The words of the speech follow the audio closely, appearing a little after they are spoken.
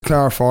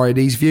clarify,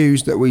 these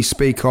views that we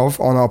speak of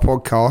on our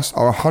podcast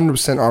are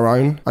 100% our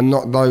own and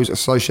not those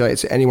associated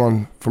to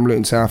anyone from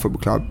Luton Town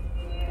Football Club.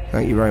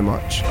 Thank you very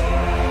much.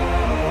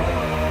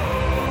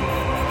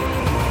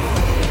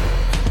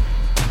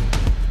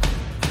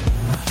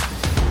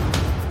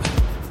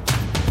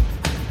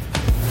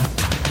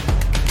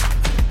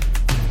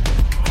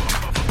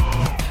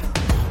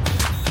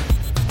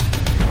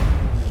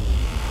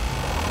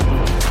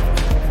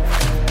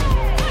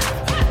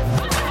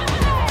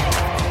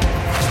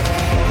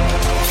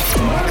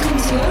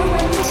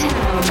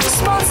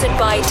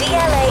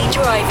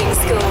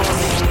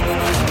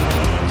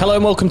 Hello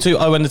and welcome to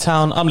O in the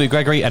Town. I'm Luke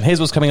Gregory and here's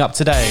what's coming up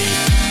today.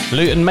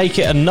 Luton make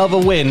it another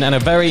win and a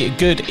very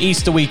good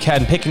Easter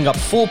weekend, picking up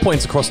 4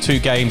 points across 2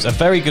 games, a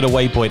very good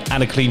away point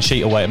and a clean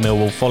sheet away at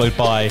Millwall, followed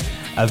by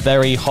a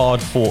very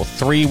hard-fought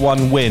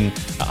 3-1 win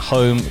at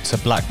home to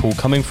Blackpool.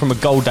 Coming from a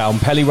goal down,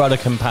 Pelly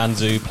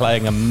Rudder-Kampanzu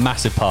playing a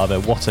massive part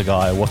of it. What a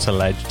guy, what a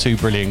ledge, 2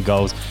 brilliant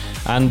goals.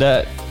 And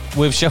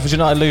with Sheffield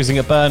United losing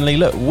at Burnley,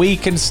 look, we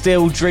can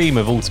still dream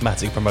of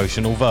automatic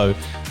promotion, although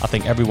I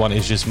think everyone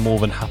is just more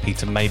than happy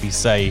to maybe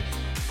say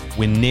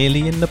we're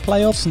nearly in the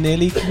playoffs,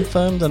 nearly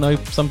confirmed. I know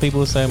some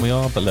people are saying we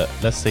are, but look,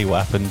 let's see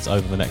what happens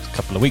over the next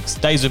couple of weeks.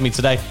 Dave's with me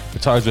today,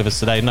 Retire's with us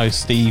today. No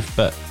Steve,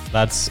 but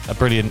that's a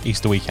brilliant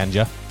Easter weekend,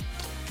 yeah?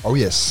 Oh,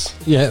 yes.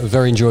 Yeah,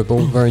 very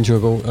enjoyable,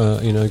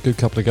 good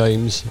couple of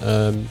games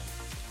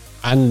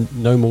and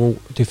no more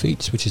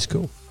defeats, which is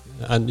cool.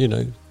 And,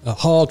 a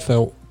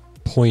heartfelt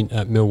point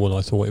at Millwall.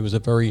 I thought it was a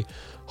very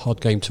hard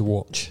game to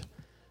watch.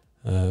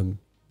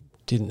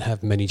 Didn't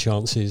have many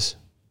chances,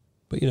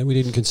 but we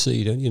didn't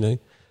concede. And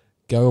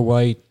go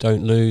away,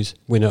 don't lose,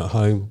 win at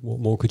home. What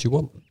more could you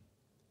want?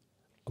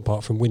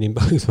 Apart from winning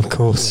both, of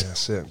course. Yeah,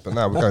 that's it. But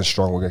now we're going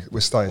strong. We're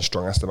staying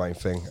strong. That's the main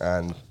thing,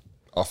 and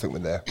I think we're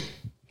there.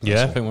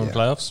 Yeah, I think we're in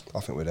playoffs.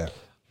 I think we're there.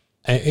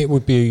 It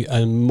would be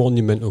a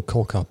monumental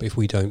cock up if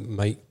we don't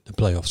make the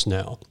playoffs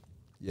now.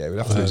 Yeah, we'd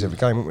have to lose every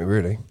game, wouldn't we?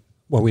 Really.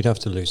 Well, we'd have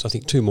to lose. I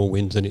think 2 more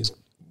wins and it's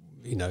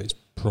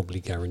probably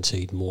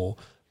guaranteed more.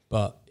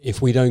 But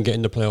if we don't get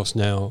in the playoffs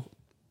now,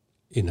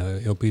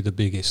 it'll be the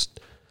biggest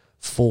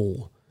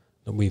fall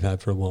that we've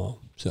had for a while.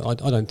 So I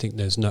don't think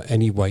there's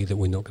any way that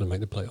we're not going to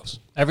make the playoffs.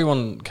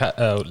 Everyone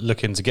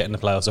looking to get in the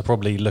playoffs are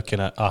probably looking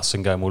at us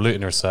and going, well,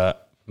 Luton are a cert,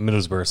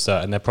 Middlesbrough are a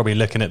cert, and they're probably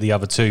looking at the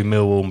other 2,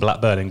 Millwall and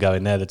Blackburn, and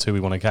going, they're the 2 we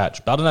want to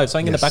catch. But I don't know,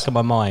 something in the back of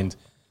my mind,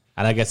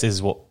 and I guess this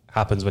is what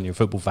happens when you're a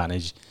football fan,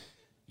 is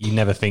you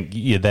never think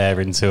you're there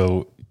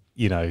until,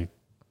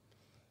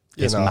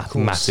 it's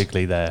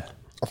mathematically there.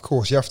 Of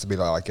course, you have to be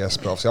like, I guess.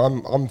 But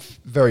obviously, I'm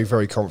very,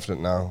 very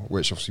confident now,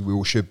 which obviously we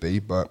all should be.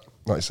 But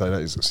like you say,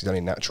 that is obviously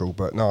only natural.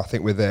 But no, I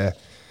think we're there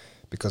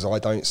because I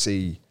don't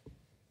see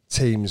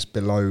teams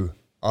below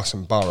us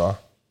and Borough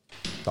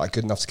that are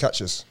good enough to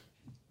catch us.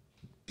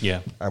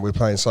 Yeah. And we're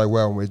playing so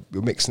well, and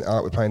we're mixing it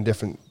up. We're playing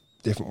different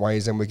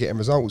ways, and we're getting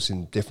results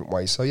in different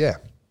ways. So, yeah,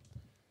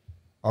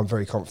 I'm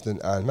very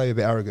confident and maybe a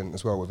bit arrogant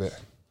as well with it.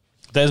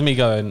 There's me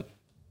going,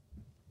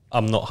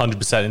 I'm not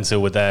 100%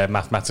 until we're there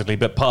mathematically,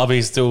 but part of me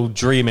is still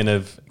dreaming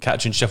of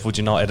catching Sheffield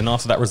United. And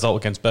after that result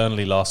against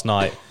Burnley last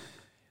night,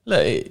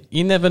 look,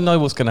 you never know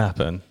what's going to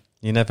happen.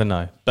 You never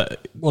know.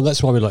 But well,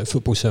 that's why we like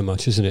football so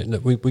much, isn't it?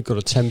 Look, we've got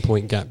a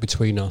 10-point gap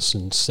between us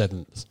and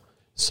 7th.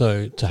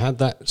 So to have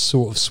that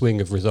sort of swing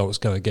of results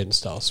go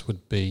against us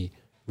would be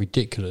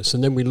ridiculous.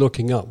 And then we're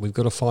looking up. We've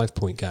got a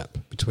 5-point gap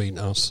between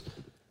us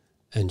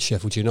and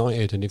Sheffield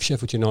United. And if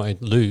Sheffield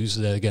United lose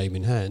their game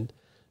in hand,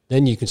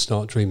 then you can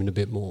start dreaming a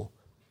bit more.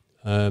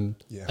 And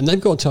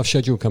they've got a tough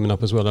schedule coming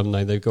up as well, haven't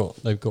they? They've got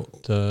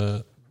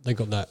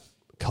that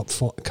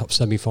cup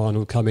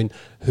semi-final coming.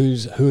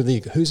 Who's he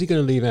going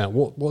to leave out?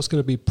 What's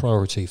going to be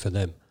priority for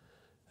them?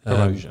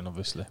 Promotion,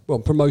 obviously. Well,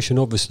 promotion,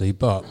 obviously,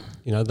 but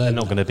they're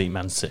not going to beat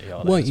Man City,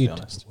 are they? To be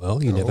honest.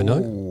 Well, you never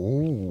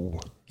know.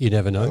 You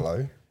never know.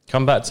 Hello.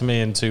 Come back to me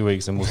in 2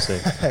 weeks and we'll see.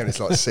 And it's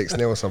like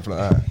 6-0 or something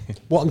like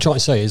that. What I'm trying to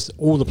say is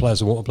all the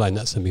players will want to play in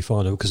that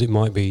semi-final because it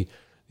might be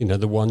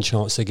the one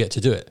chance they get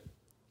to do it.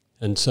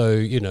 And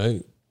so,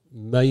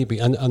 maybe,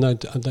 and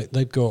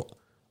they've got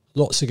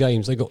lots of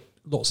games. They've got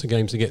lots of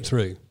games to get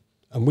through.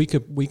 And we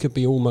could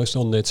be almost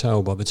on their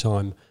tail by the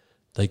time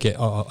they get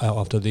out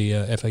after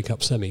the FA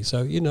Cup semi.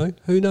 So,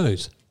 who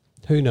knows?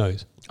 Who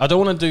knows? I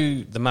don't want to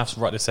do the maths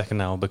right this second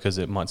now because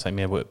it might take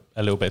me a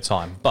little bit of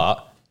time.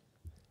 But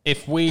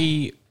if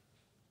we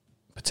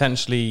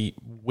potentially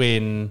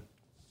win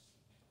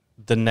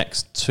the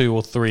next 2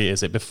 or 3,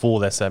 is it, before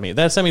their semi?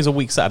 Their semi is a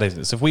week Saturday,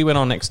 isn't it? So if we win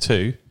our next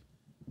 2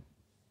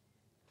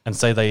 and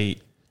say they've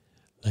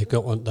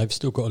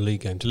still got a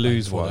league game to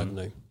lose one, haven't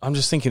they? I'm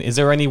just thinking, is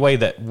there any way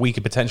that we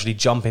could potentially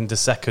jump into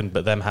second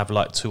but then have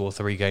like 2 or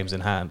 3 games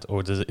in hand?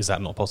 Or is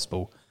that not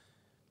possible?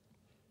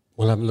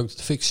 Well, I haven't looked at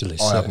the fixture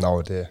list. I have no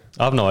idea.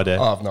 I have no idea.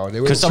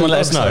 Could someone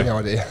let us know? No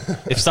idea.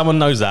 If someone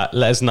knows that,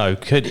 let us know.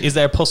 Is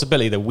there a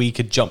possibility that we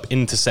could jump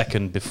into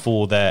second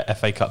before their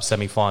FA Cup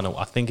semi-final?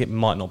 I think it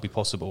might not be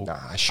possible.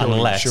 Nah, surely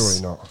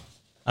not.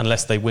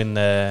 Unless they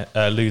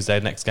lose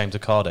their next game to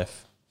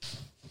Cardiff.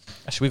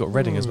 Actually, we got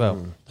Reading as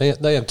well.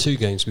 They have 2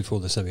 games before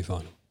the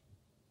semi-final.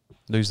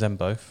 Lose them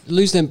both.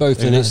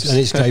 And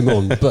it's game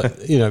on. But,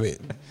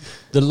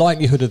 the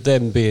likelihood of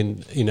them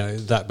being,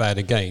 that bad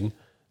again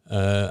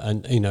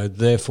and,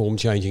 their form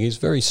changing is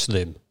very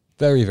slim.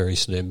 Very, very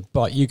slim.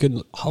 But you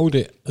can hold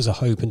it as a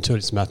hope until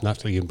it's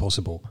mathematically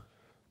impossible.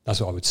 That's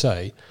what I would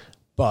say.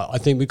 But I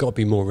think we've got to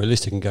be more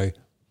realistic and go,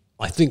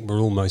 I think we're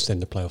almost in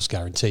the playoffs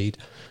guaranteed.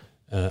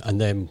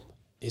 And then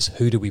it's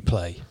who do we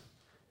play?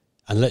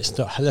 And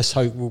let's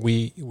hope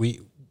we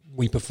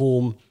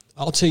perform.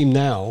 Our team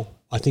now,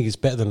 I think, is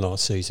better than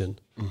last season.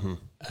 Mm-hmm.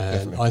 And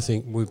definitely. I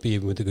think we'll be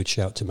in with a good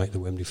shout to make the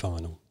Wembley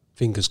final.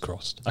 Fingers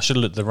crossed. I should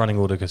have looked at the running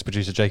order because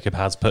producer Jacob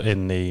has put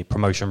in the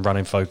promotion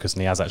running focus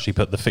and he has actually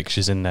put the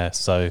fixtures in there.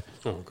 So,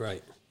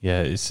 great.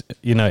 Yeah, it's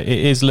it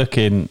is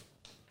looking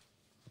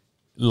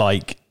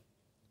like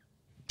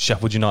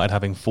Sheffield United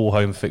having 4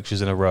 home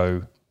fixtures in a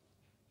row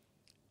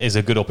is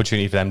a good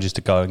opportunity for them just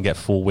to go and get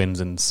 4 wins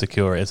and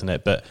secure it, isn't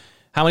it? But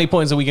how many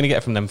points are we going to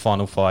get from them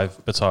final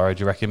 5, Bataro,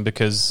 do you reckon?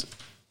 Because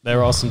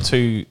there are some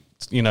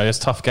there's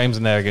tough games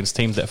in there against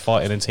teams that are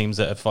fighting and teams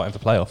that are fighting for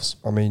playoffs.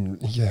 I mean,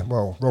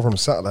 Rotherham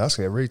Saturday, that's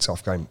going to be a really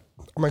tough game.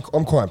 I mean,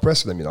 I'm quite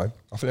impressed with them, I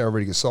think they're a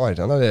really good side.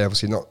 I know they're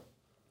obviously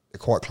they're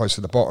quite close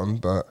to the bottom,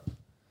 but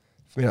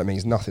for me that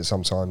means nothing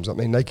sometimes. I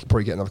mean, they could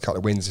probably get another couple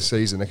of wins this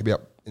season. They could be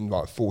up in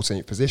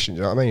 14th position, do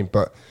you know what I mean?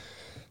 But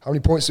how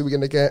many points are we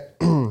going to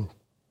get?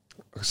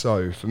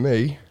 So, for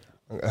me,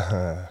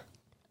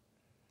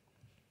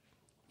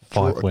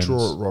 5 wins.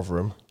 Draw at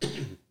Rotherham.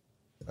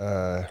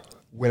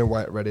 Win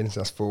away at Reading, so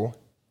that's 4.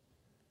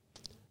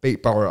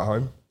 Beat Borough at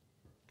home.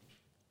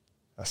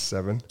 That's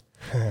 7.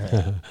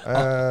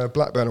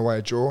 Blackburn away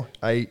a draw,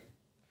 8.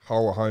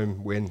 Hull at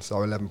home win,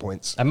 so 11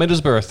 points. And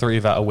Middlesbrough are 3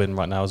 without a win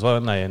right now as well,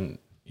 aren't they? And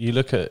you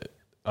look at...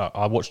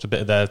 I watched a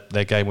bit of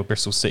their game with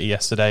Bristol City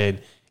yesterday,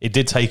 and it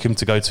did take them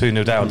to go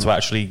 2-0 down to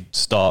actually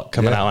start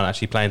coming out and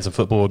actually playing some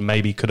football.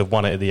 Maybe could have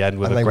won it at the end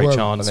with a great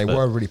chance. And they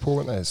were really poor,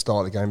 weren't they, at the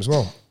start of the game as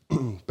well.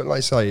 But like I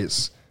say,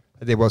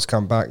 they was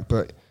come back,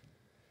 but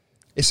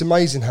it's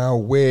amazing how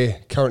we're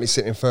currently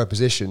sitting in 3rd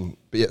position,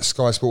 but yet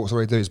Sky Sports all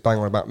they do is bang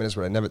on about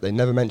Middlesbrough. They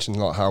never mention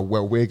like how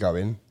well we're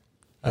going.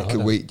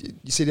 You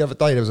see, the other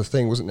day there was a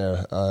thing, wasn't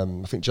there? I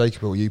think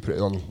Jacob or you put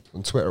it on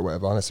Twitter or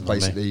whatever. And it's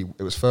basically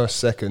it was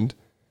 1st, 2nd.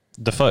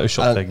 The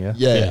Photoshop thing, yeah.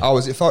 Yeah. Oh,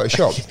 was it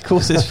Photoshop? Of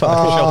course, it's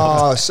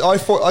Photoshop. So I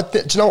thought. Do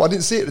you know what? I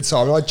didn't see it at the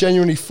time, and I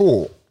genuinely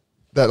thought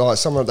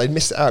that they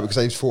missed it out because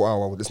they thought, oh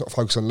well, let's not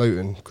focus on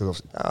Luton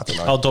because I don't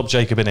know. I'll dob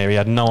Jacob in here. He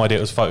had no idea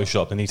it was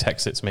Photoshop, and he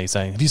texted to me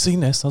saying, "Have you seen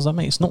this?" I was like,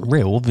 "Mate, it's not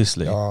real,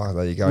 obviously." Oh,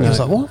 there you go. And I was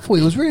like, "What? I thought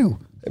it was real."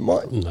 It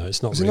might. No,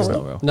 it's not Is real. it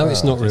not real? No,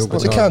 it's not real.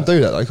 They can't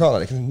do that though, can't they?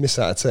 They can miss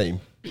out a team.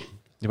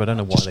 Yeah, but I don't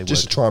know why they would.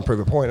 Just to try and prove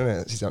a point,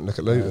 isn't it? You don't look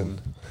at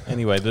Luton.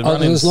 Anyway,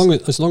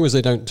 as long as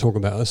they don't talk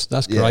about us,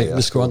 that's great.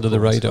 Let's go under the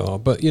radar.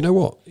 But you know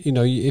what?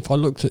 If I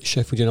looked at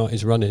Sheffield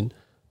United's running,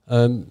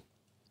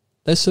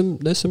 there's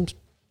some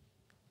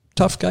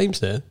tough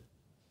games there.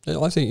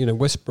 I think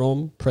West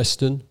Brom,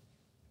 Preston.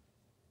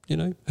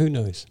 Who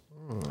knows?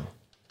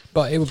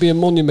 But it would be a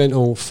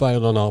monumental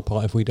fail on our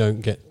part if we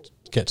don't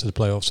get to the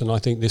playoffs. And I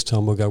think this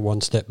time we'll go 1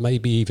 step,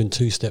 maybe even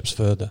 2 steps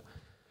further.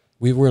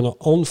 We're an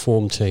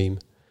on-form team.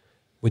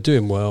 We're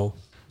doing well.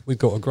 We've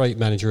got a great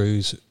manager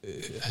and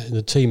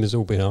the team is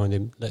all behind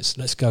him.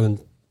 Let's go and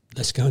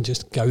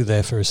just go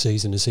there for a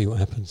season and see what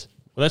happens.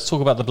 Well, let's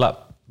talk about the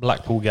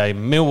Blackpool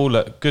game. Millwall,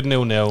 look, good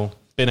 0-0,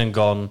 been and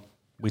gone.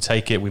 We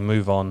take it, we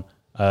move on.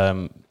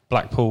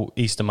 Blackpool,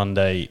 Easter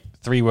Monday,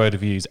 3-word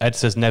reviews. Ed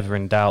says never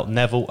in doubt.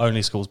 Neville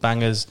only scores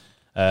bangers.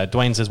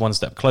 Dwayne says 1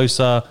 step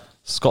closer.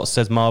 Scott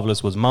says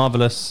marvellous was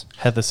marvellous.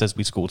 Heather says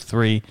we scored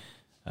 3.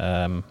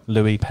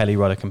 Louis, Pelly,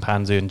 Ruddock and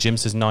Panzu. And Jim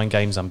says 9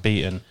 games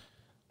unbeaten.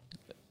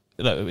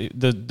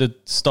 The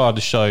star of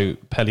the show,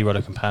 Pelly,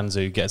 Ruddock and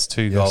Panzu, gets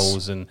 2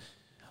 goals. And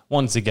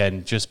once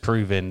again, just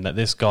proving that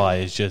this guy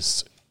is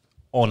just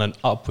on an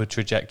upward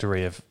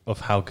trajectory of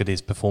how good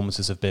his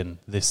performances have been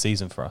this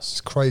season for us.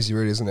 It's crazy,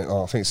 really, isn't it?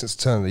 I think since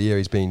the turn of the year,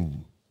 he's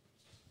been,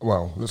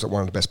 looks like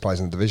one of the best players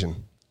in the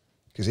division.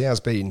 Because he has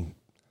been,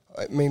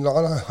 I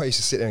know I used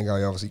to sit there and go,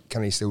 obviously,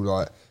 can he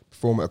still,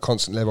 perform at a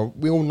constant level?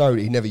 We all know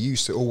that he never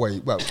used to always,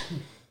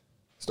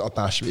 it's not a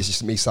bash, but it's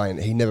just me saying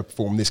that he never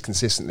performed this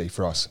consistently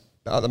for us.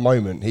 But at the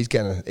moment, he's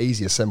getting an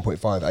easier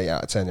 7.5, 8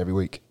 out of 10 every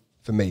week,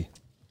 for me.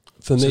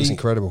 It's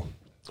incredible.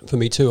 For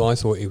me too, I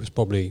thought he was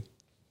probably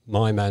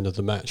my man of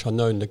the match. I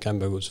know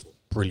Nakambo was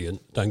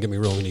brilliant, don't get me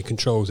wrong, and he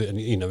controls it, and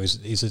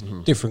he's a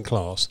different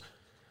class.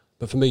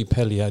 But for me,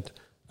 Pelly had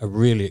a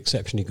really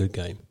exceptionally good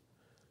game.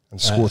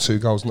 And scored 2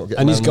 goals, not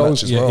getting and his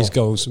goals, as well. His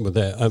goals were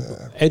there.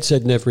 Ed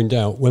said never in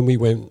doubt. When we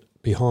went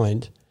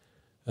behind,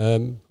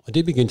 I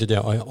did begin to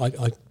doubt.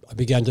 I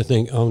began to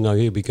think, oh no,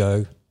 here we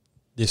go.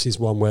 This is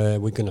one where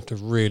we're going to have to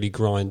really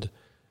grind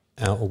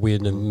out a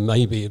win, and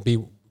maybe it'd be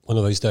one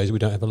of those days we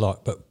don't have a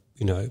luck. But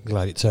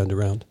glad it turned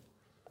around.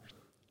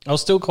 I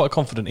was still quite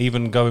confident,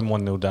 even going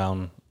 1-0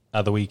 down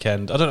at the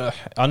weekend. I don't know.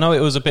 I know it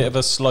was a bit of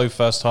a slow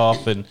first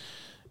half, and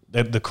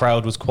the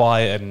crowd was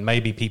quiet, and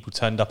maybe people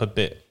turned up a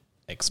bit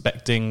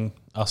expecting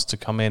us to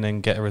come in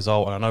and get a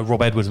result. And I know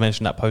Rob Edwards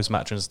mentioned that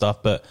post-match and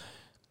stuff, but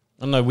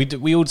I know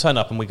we all turn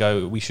up and we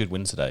go, we should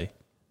win today,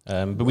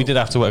 but we did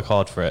have to work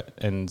hard for it.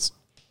 And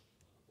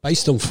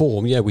based on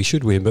form, yeah, we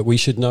should win, but we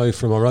should know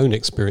from our own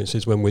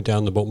experiences when we're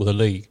down the bottom of the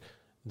league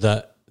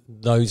that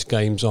those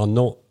games are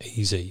not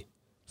easy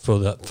for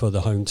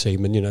the home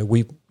team.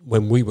 And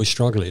when we were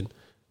struggling,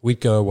 we'd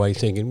go away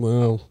thinking,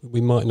 well,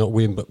 we might not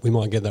win, but we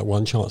might get that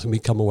one chance, and we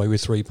come away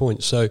with 3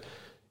 points. So,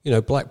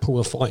 Blackpool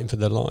are fighting for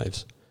their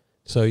lives.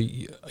 So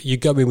you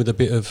go in with a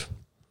bit of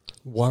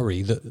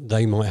worry that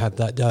they might have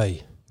that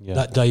day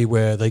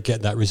where they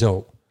get that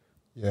result.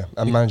 Yeah,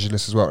 and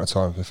managerless as well at the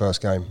time, the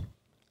first game.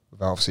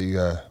 With obviously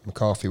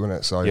McCarthy, wasn't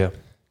it? So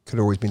could have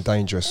always been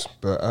dangerous.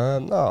 But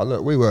no,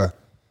 look, we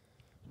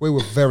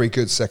were very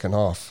good second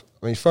half.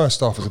 I mean, first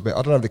half was a bit,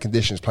 I don't know if the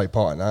conditions played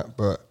part in that,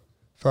 but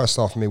first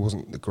half for me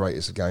wasn't the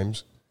greatest of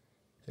games.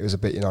 It was a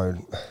bit,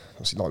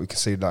 obviously like we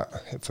conceded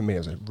that. For me, it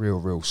was a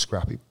real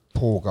scrappy,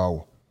 poor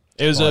goal.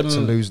 It was to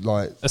lose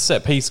a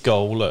set piece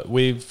goal. Look,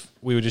 we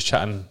were just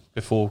chatting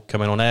before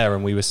coming on air,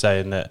 and we were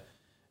saying that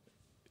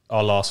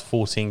our last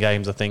 14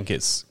 games, I think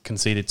it's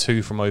conceded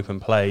 2 from open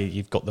play.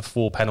 You've got the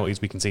 4 penalties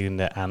we conceded in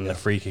there and the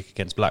free kick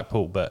against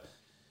Blackpool. But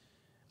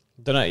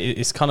I don't know,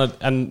 it's kind of,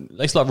 and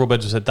it's like Rob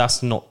Edwards said,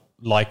 that's not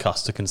like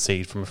us to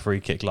concede from a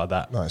free kick like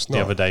that. No, it's the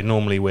not. Other day.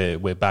 Normally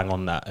we're bang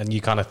on that. And you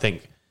kind of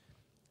think,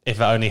 if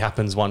it only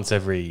happens once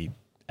every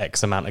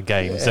X amount of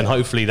games, then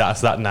hopefully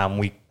that's that now,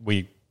 and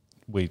we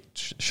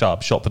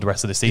sharp shot for the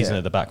rest of the season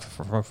at the back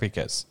from free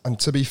kicks. And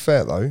to be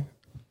fair though,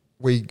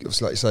 we,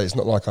 like you say, it's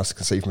not like us to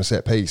concede from a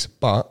set piece,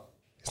 but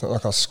it's not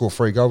like us to score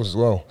 3 goals as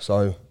well.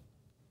 So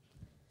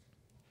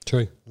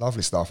true,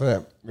 lovely stuff,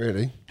 isn't it?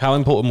 Really. How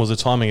important was the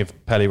timing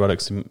of Pelly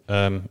Ruddock's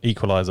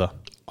equaliser?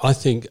 I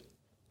think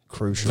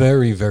crucial.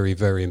 Very, very,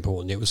 very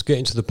important. It was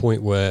getting to the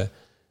point where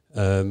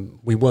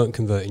we weren't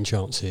converting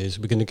chances.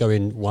 We're going to go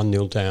in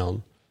 1-0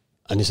 down,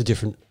 and it's a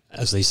different,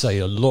 as they say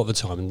a lot of the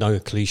time, and no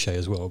cliche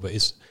as well, but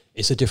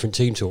it's a different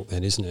team talk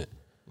then, isn't it?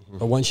 Mm-hmm.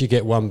 But once you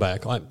get one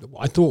back, I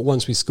thought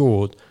once we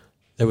scored,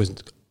 there was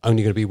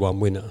only going to be one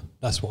winner.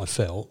 That's what I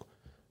felt.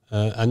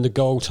 And the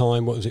goal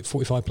time, what was it,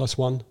 45 plus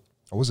 1?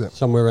 Oh, was it?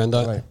 Somewhere around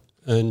that. Right.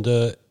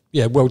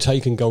 And well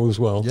taken goal as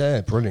well.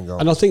 Yeah, brilliant goal.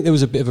 And I think there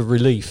was a bit of a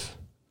relief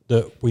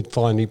that we'd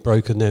finally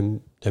broken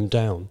them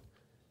down,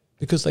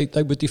 because they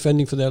were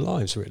defending for their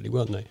lives, really,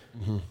 weren't they?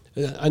 Mm-hmm.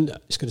 And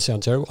it's going to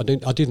sound terrible.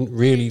 I didn't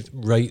really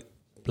rate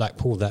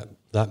Blackpool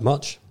that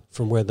much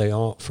from where they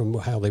are, from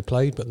how they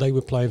played, but they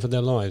were playing for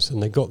their lives,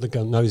 and they got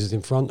the noses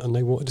in front, and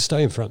they wanted to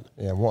stay in front.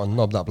 Yeah, and what a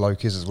knob that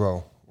bloke is as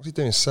well. What's he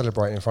doing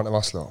celebrating in front of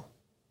us lot?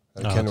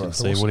 I didn't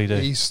see. What did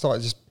he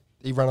do?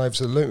 He ran over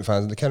to the Luton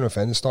fans and the Kenner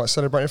fans and started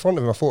celebrating in front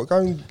of them. I thought, go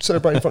and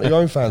celebrate in front of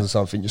your own fans or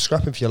something. You're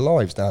scrapping for your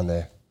lives down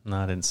there. No,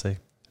 I didn't see.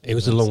 It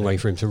was a long way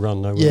for him to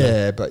run, though.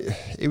 Yeah, but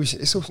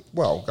it's all,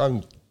 well, go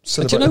and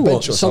celebrate. Do you know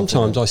what?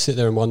 Sometimes I sit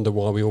there and wonder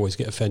why we always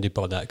get offended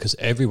by that, because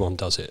everyone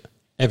does it.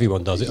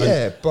 Everyone does it.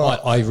 Yeah, and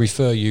but I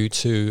refer you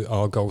to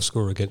our goal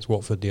scorer against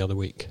Watford the other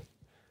week.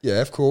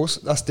 Yeah, of course.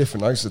 That's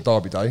different though. It's a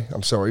derby day.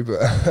 I'm sorry,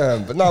 but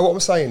no, what I'm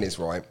saying is,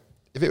 right,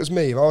 if it was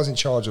me, if I was in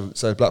charge of,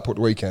 say, Blackpool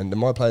the weekend,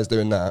 and my players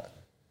doing that,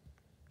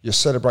 you're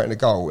celebrating a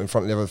goal in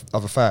front of the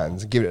other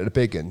fans and giving it a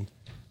big one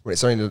when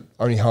it's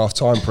only half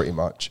time pretty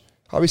much.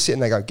 I'll be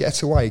sitting there going,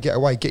 get away,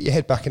 get your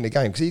head back in the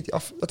game.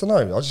 Because I don't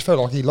know, I just felt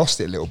like he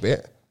lost it a little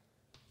bit.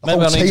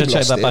 Maybe I need to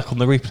check that back on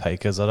the replay,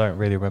 because I don't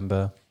really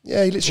remember.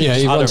 Yeah, he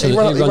literally he ran to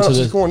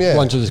the corner,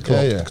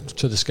 yeah.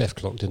 To the Skeff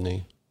clock, didn't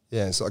he?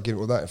 Yeah, and started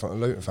giving all that in front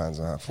of Luton fans.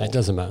 And that. It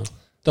doesn't matter.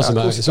 Doesn't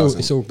matter.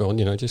 It's all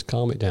gone. Just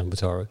calm it down,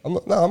 Bataro.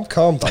 I'm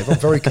calm, Dave. I'm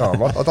very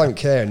calm. I don't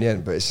care in the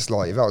end, but it's just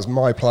like, if that was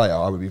my player,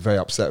 I would be very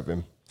upset with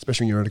him,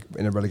 especially when you're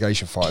in a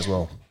relegation fight as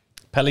well.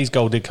 Pelly's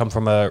goal did come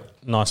from a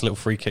nice little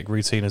free kick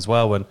routine as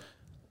well, and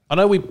I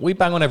know we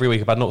bang on every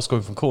week about not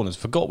scoring from corners.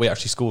 Forgot we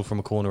actually scored from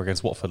a corner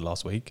against Watford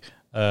last week.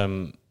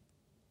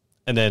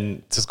 And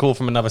then to score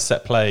from another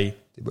set play.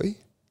 Did we?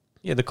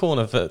 Yeah, the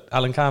corner for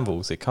Alan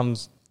Campbell's.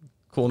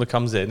 Corner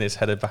comes in, it's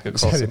headed back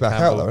across. It's headed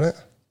back out though, isn't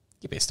it?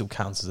 Yeah, but it still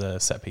counts as a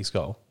set piece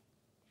goal.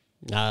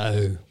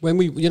 No. When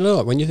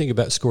you think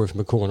about scoring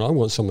from a corner, I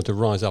want someone to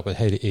rise up and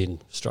head it in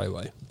straight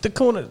away. The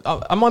corner,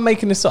 am I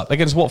making this up?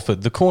 Against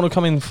Watford, the corner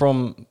coming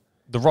from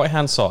the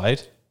right-hand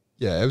side.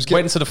 Yeah, it was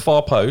went to the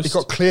far post. It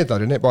got cleared though,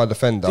 didn't it, by a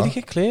defender? Did it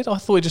get cleared? I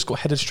thought it just got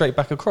headed straight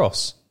back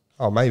across.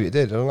 Oh, maybe it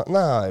did.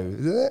 No,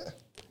 did it?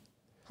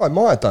 I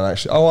might have done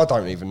actually. Oh, I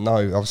don't even know.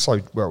 I was so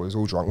it was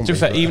all drunk. To be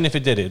fair, even if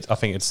it did, I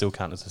think it'd still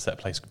count as a set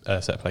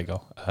play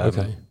goal.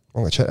 Okay, I'm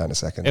gonna check that in a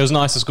second. It was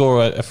nice to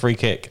score a free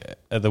kick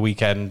at the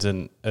weekend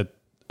and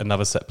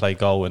another set play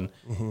goal. And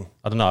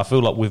I don't know. I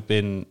feel like we've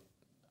been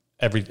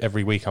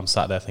every week. I'm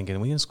sat there thinking, are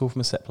we going to score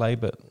from a set play?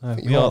 But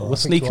we're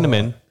sneaking them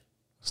in.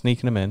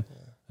 Sneaking them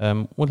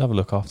in. We'll have a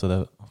look after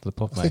the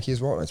pod. I think he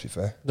is right. To be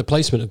fair, the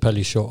placement of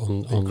Pelly's shot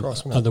on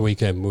at the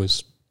weekend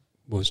was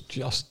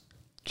just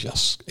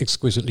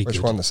exquisitely good.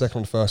 Which one? The second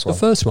one, the first one? The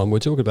first one. We're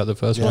talking about the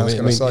first one. I was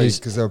going to say,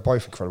 because they were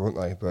both incredible, weren't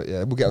they? But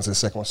yeah, we'll get on to the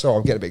second one. Sorry,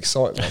 I'm getting a bit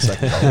excited about the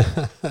second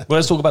goal. Well,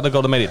 let's talk about the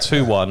goal that made it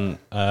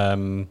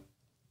 2-1.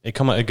 it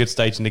come at a good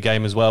stage in the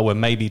game as well, where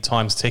maybe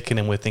time's ticking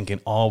and we're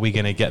thinking, are we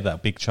going to get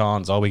that big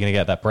chance? Are we going to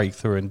get that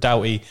breakthrough? And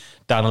Doughty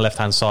down the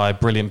left-hand side,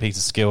 brilliant piece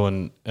of skill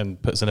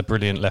and puts in a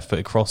brilliant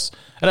left-footed cross.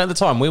 And at the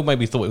time, we all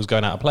maybe thought it was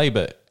going out of play,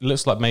 but it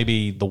looks like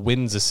maybe the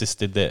winds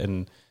assisted it.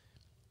 And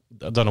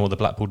I don't know what the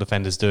Blackpool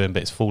defender's doing,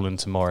 but it's fallen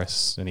to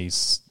Morris and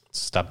he's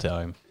stabbed it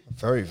home.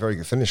 Very, very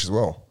good finish as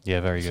well. Yeah,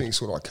 very I good. think he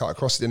sort of like cut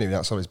across it, didn't even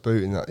outside his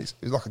boot, and it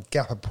was like a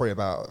gap of probably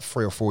about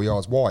 3 or 4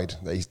 yards wide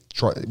that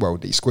that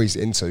he squeezed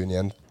it into in the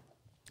end.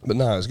 But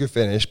no, it was a good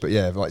finish. But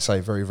yeah, like I say,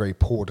 very, very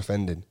poor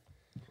defending.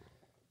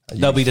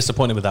 They'll be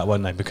disappointed with that,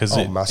 won't they? Because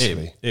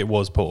massively. It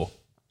was poor.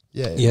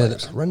 Yeah, it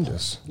was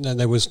horrendous. No,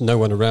 there was no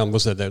one around,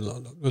 was there? There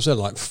was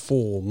like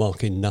 4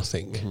 marking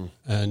nothing.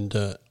 And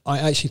I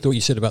actually thought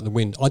you said about the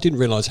wind. I didn't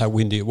realise how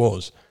windy it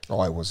was. Oh,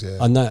 I was, yeah.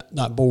 And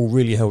that ball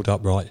really held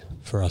up right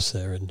for us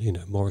there. And,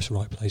 Morris,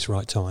 right place,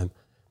 right time.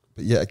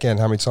 But yet again,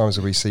 how many times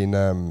have we seen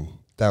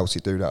Doughty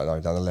do that though,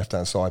 down the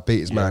left-hand side,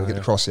 beat his man, get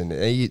the cross in?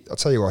 I'll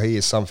tell you what, he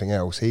is something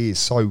else. He is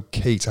so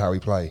key to how we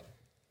play.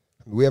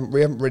 We haven't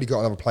really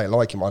got another player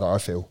like him, I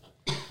feel.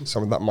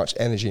 Someone with that much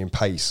energy and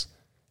pace.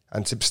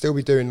 And to still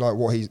be doing like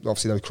what he's,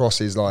 obviously those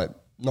crosses, like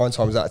 9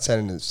 times out of 10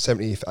 in the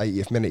 70th,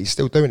 80th minute, he's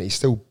still doing it. He's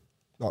still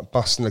like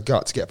busting the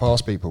gut to get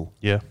past people.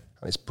 Yeah.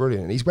 And it's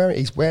brilliant. And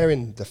he's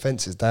wearing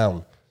defences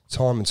down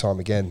time and time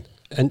again.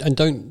 And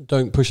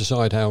don't push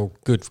aside how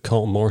good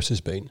Carlton Morris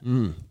has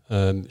been.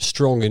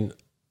 Strong in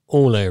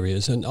all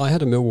areas. And I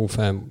had a Millwall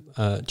fan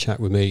chat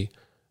with me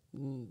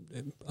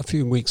a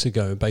few weeks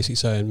ago, basically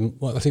saying,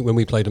 well, I think when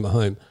we played him at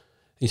home,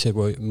 he said,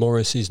 well,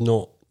 Morris is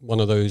not one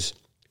of those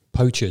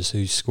poachers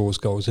who scores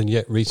goals, and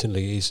yet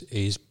recently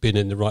he's been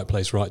in the right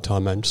place, right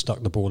time, and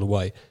stuck the ball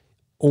away.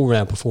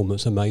 All-round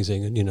performance,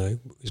 amazing, and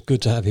it's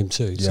good to have him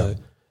too. Yeah. So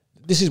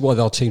this is why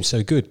our team's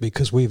so good,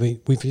 because we've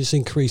just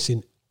increased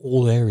in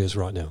all areas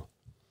right now.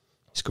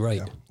 It's great.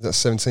 Yeah. That's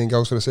 17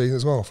 goals for the season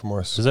as well for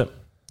Morris. Is it?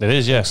 It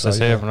is, yes. So,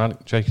 here. Yeah.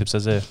 Jacob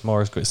says here,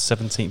 Morris got his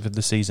 17th of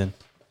the season.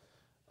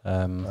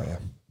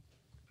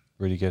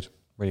 Really good.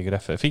 Really good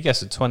effort. If he gets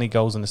to 20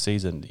 goals in the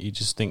season, you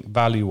just think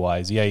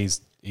value-wise,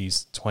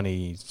 he's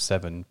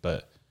 27,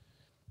 but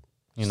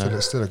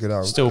still a good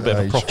age. Still a bit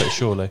of a profit,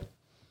 surely.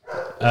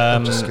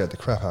 Just scared the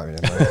crap out of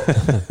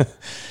him, mate.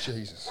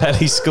 Jesus.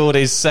 Pelly scored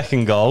his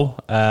second goal,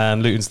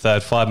 and Luton's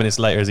third 5 minutes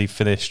later as he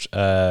finished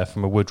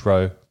from a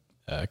Woodrow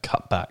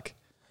cutback.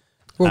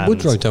 Well,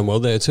 Woodrow done well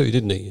there too,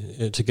 didn't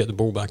he? To get the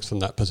ball back from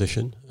that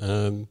position,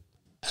 and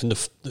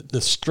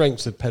the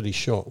strength of Pelly's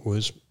shot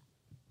was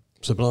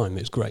sublime.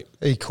 It's great.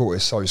 He caught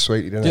it so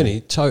sweetly, didn't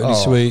he? Totally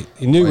sweet.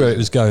 He knew where it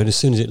was going as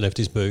soon as it left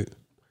his boot,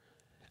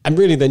 and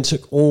really then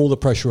took all the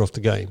pressure off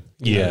the game.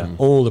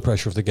 All the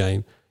pressure off the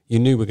game. You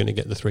knew we're going to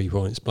get the 3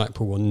 points.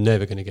 Blackpool were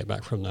never going to get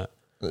back from that.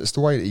 It's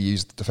the way that he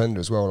used the defender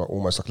as well, like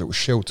almost like a little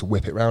shield to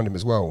whip it round him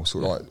as well.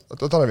 Sort of like, I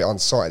don't know if it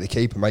unsighted the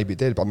keeper, maybe it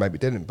did, but maybe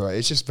it didn't. But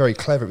it's just very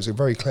clever. It was a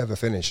very clever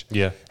finish.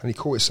 Yeah. And he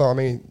caught it so, I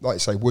mean, like you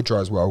say, Woodrow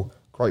as well,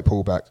 great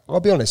pullback. I'll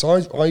be honest,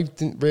 I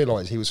didn't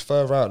realise he was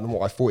further out than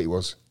what I thought he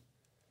was.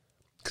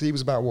 Because he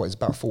was about, he's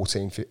about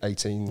 14,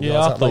 18 Yeah,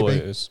 I thought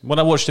it was. When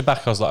I watched it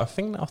back, I was like, I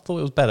thought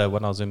it was better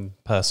when I was in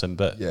person,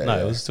 but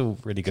it was still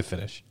a really good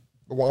finish.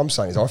 But what I'm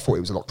saying is I thought it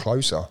was a lot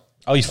closer.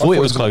 Oh, you thought it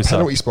was closer?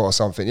 Penalty spot or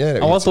something, yeah.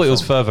 I thought it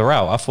was further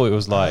out. I thought it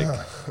was like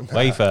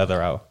way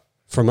further out.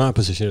 From our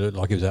position, it looked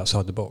like he was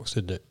outside the box,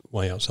 didn't it?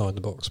 Way outside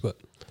the box. But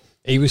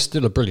he was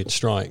still a brilliant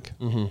strike.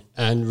 Mm-hmm.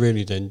 And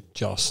really then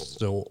just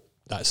thought,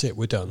 that's it,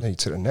 we're done. Yeah, he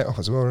took the net off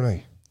as well, didn't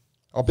he?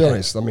 I'll be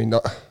honest, I mean, one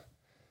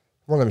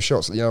of them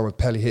shots that, when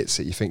Pelly hits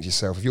it, you think to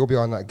yourself, if you're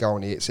behind that goal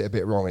and he hits it a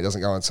bit wrong, it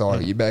doesn't go on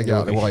target, you better get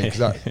out of the way,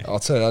 because I'll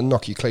tell you, that'll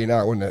knock you clean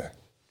out, wouldn't it?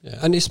 Yeah,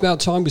 and it's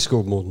about time we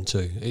scored more than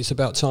 2. It's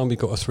about time we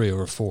got a 3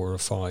 or a 4 or a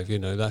 5.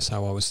 That's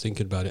how I was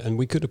thinking about it. And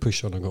we could have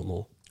pushed on and got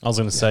more. I was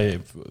going to say,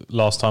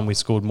 last time we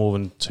scored more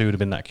than 2 would have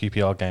been that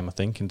QPR game, I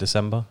think, in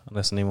December,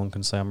 unless anyone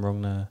can say I'm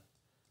wrong there.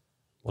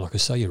 Well, I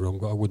could say you're wrong,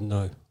 but I wouldn't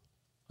know.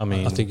 I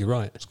mean, I think you're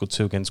right. Scored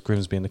 2 against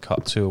Grimsby in the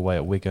Cup, 2 away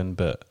at Wigan,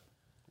 but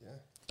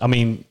I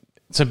mean,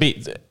 to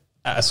be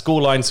at a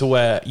scoreline to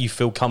where you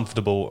feel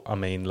comfortable, I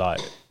mean, I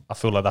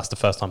feel like that's the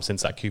first time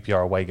since that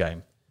QPR away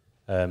game.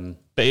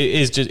 But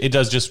it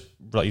does just,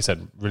 like you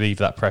said, relieve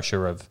that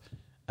pressure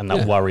and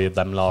that worry of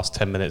them last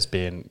 10 minutes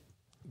being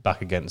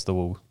back against the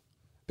wall.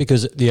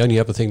 Because the only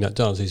other thing that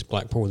does is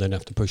Blackpool then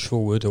have to push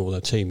forward, or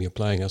the team you're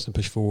playing has to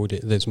push forward.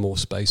 There's more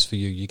space for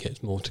you. You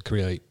get more to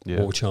create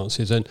more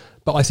chances.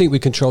 But I think we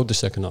controlled the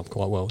second half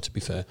quite well, to be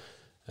fair.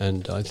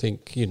 And I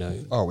think,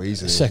 easily,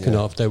 the second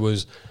half there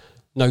was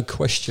no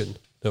question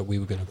that we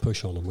were going to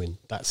push on and win.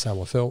 That's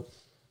how I felt.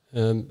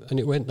 And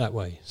it went that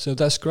way. So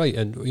that's great.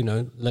 And,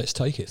 let's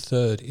take it.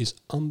 Third is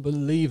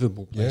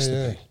unbelievable place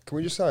to be. Can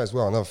we just say as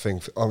well, another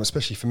thing,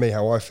 especially for me,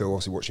 how I feel,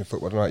 obviously watching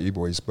football, I don't know about you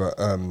boys, but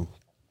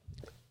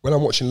when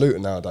I'm watching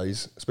Luton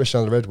nowadays,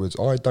 especially under Edwards,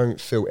 I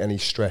don't feel any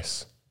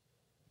stress.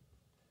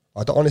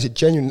 I don't, honestly,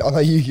 genuinely, I know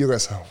you're going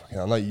to say,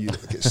 I know you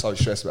get so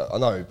stressed about it. I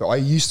know, but I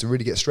used to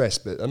really get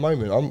stressed. But at the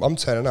moment, I'm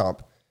turning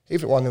up,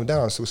 even at 1-0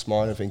 down, I'm still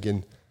smiling,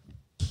 thinking,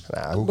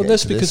 Well,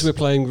 that's because we're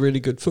playing really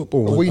good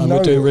football Well, and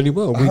we're doing really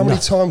well. How many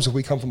times have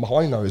we come from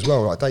behind though as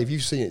well? Like Dave,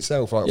 you've seen it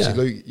yourself. Like obviously,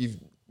 Yeah. Luke, you've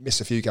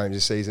missed a few games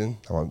this season.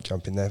 I won't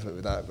jump in there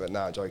with that, but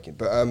no, I'm joking.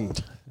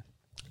 But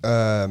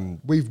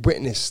we've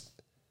witnessed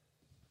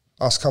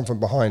us come from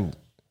behind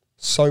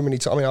so many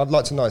times. I mean, I'd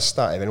like to know a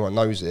stat if anyone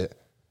knows it.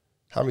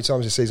 How many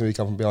times this season have we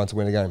come from behind to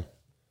win a game?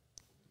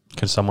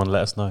 Can someone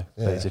let us know,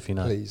 please, if you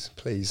know?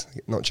 Please,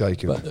 not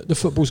joking. But the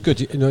football's good.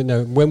 You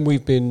know, when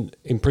we've been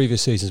in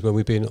previous seasons, when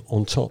we've been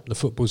on top, the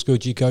football's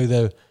good. You go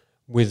there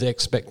with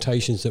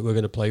expectations that we're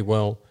going to play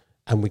well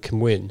and we can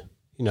win.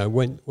 You know,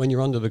 when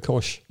you're under the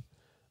cosh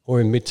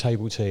or in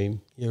mid-table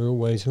team, you're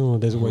always,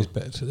 there's always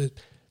better. So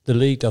the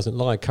league doesn't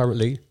lie.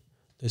 Currently,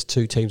 there's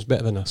 2 teams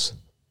better than us.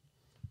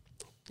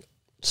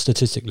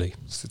 Statistically,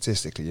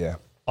 yeah.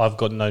 I've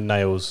got no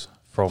nails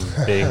from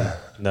being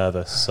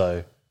nervous,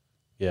 so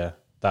yeah.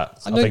 I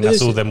know think that's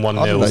there's- all them 1-0,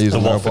 I didn't know you the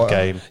was a nail Watford biter.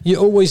 game.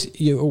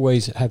 you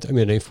always had. I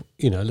mean, if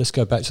let's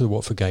go back to the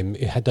Watford game.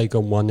 Had they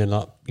gone 1-0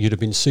 up, you'd have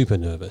been super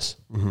nervous,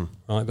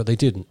 right? But they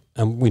didn't,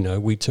 and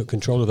we took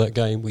control of that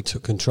game. We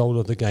took control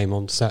of the game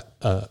on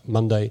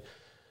Monday.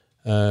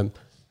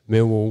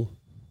 Millwall,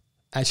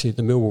 actually,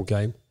 the Millwall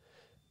game,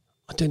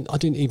 I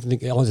didn't even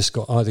think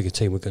either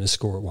team were going to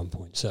score at one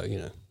point. So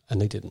and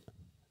they didn't.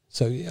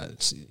 So yeah,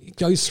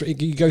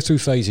 you go through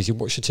phases. You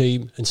watch the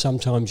team, and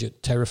sometimes you're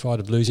terrified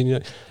of losing.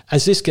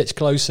 As this gets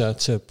closer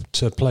to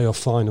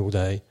playoff final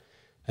day,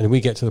 and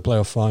we get to the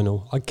playoff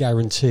final, I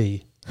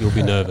guarantee you'll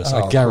be nervous.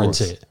 I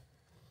guarantee it.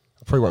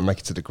 I probably won't make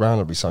it to the ground.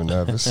 I'll be so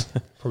nervous.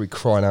 Probably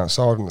crying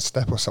outside on the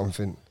step or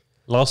something.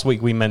 Last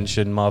week we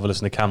mentioned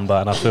Marvellous Nakamba,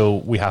 and I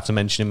feel we have to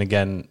mention him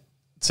again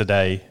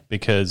today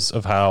because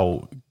of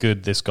how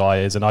good this guy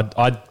is. And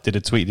I did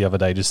a tweet the other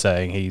day just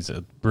saying he's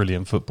a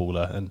brilliant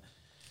footballer. And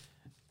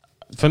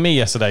for me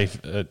yesterday,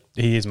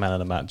 he is man of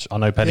the match. I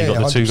know Penny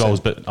got the 2 goals,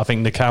 but I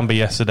think Nakamba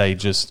yesterday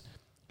just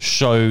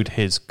showed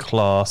his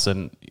class,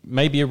 and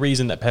maybe a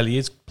reason that Pelly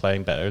is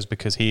playing better is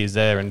because he is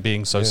there and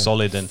being so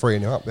solid and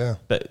freeing you up. Yeah,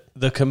 but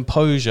the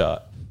composure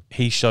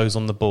he shows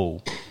on the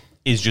ball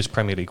is just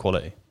Premier League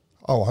quality.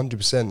 Oh,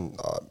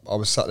 100%. I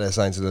was sat there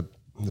saying to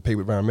the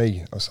people around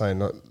me, I was saying,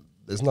 look,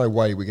 there's no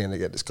way we're going to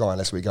get this guy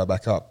unless we go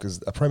back up,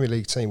 because a Premier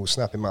League team will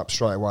snap him up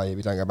straight away if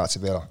we don't go back to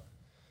Villa.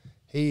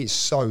 He is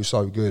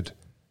so good.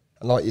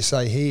 And like you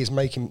say, he is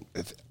making,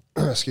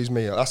 excuse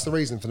me, that's the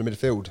reason for the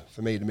midfield.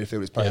 For me, the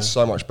midfield is playing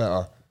so much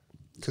better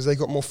because they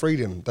got more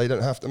freedom. They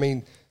don't have to, I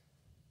mean,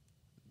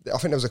 I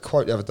think there was a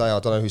quote the other day, I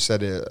don't know who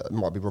said it, it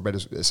might be Rob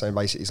Edwards saying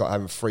basically it's like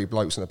having 3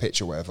 blokes on a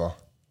pitch or whatever.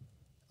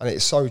 And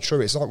it's so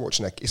true. It's like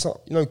watching it's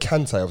not,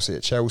 Kante obviously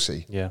at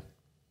Chelsea. Yeah.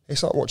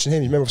 It's like watching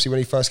him. You remember obviously when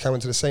he first came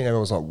into the scene,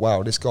 everyone was like,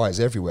 wow, this guy is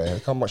everywhere.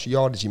 Look how much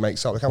yardage he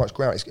makes up, look how much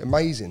ground. It's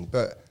amazing.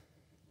 But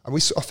I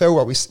feel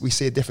like we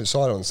see a different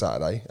side on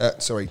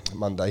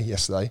Monday,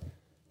 yesterday.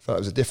 I felt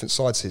it was a different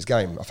side to his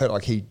game. I felt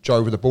like he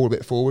drove with the ball a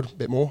bit forward, a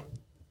bit more.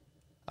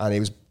 And he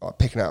was like,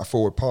 picking out a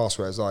forward pass,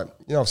 whereas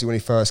obviously when he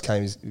first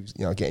came, he was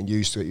getting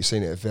used to it. You've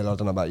seen it at Villa. I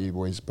don't know about you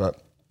boys,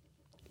 but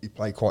he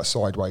played quite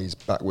sideways,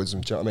 backwards.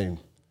 And do you know what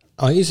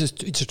I mean?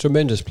 He's a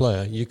tremendous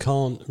player. You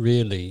can't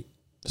really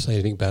say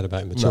anything bad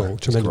about him at all.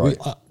 Tremendous.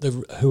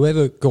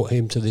 Whoever got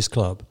him to this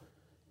club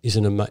it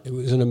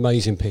was an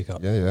amazing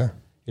pickup. Yeah.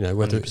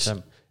 Whether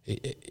 100%.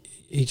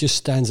 He just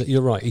stands out.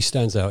 You're right. He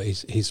stands out.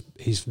 His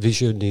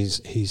vision.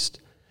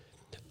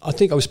 I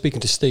think I was speaking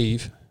to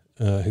Steve,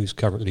 who's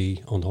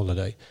currently on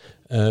holiday,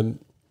 and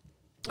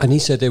he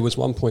said there was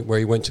one point where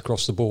he went to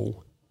cross the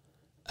ball,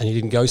 and he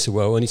didn't go so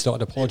well, and he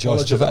started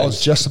apologising to fans. I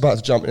was just about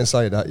to jump in and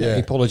say that. Yeah,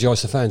 he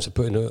apologised to fans for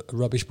putting a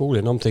rubbish ball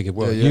in. I'm thinking,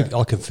 well,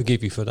 I can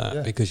forgive you for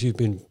that because you've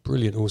been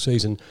brilliant all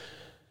season,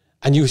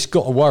 and you've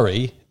got to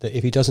worry that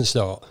if he doesn't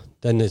start,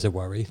 then there's a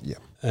worry. Yeah,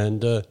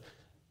 and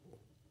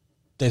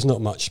there's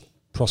not much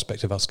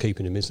prospect of us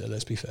keeping him, is there?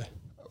 Let's be fair.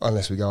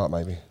 Unless we go up,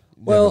 maybe.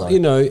 Well,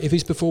 if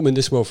he's performing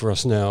this well for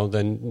us now,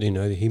 then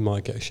he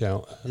might get a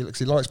shout.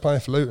 He likes playing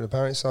for Luton,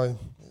 apparently. So,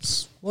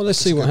 let's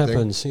see what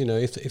happens.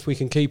 If we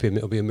can keep him,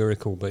 it'll be a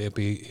miracle. But it'll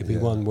be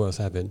one worth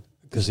having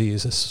because he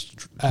is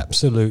a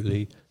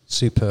absolutely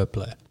superb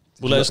player.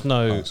 Well, let us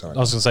know. I was going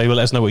to say, let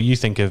us know what you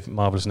think of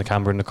Marvellous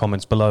Nakamba in the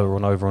comments below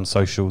or over on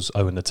socials,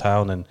 Owen the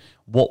Town, and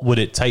what would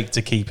it take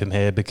to keep him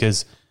here?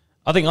 Because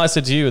I think I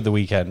said to you at the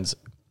weekend,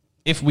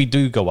 if we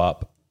do go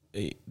up,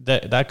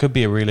 that could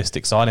be a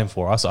realistic signing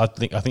for us. I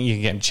think you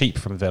can get him cheap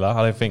from Villa.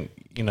 I don't think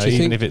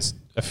even if it's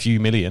a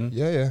few million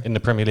in the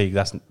Premier League,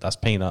 that's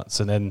peanuts,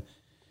 and then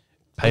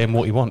pay him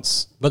what he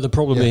wants. But the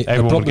problem is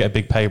everyone would get a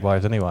big pay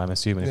rise anyway. I'm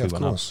assuming if we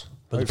went up.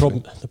 But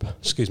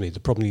the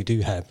problem you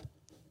do have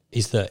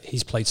is that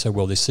he's played so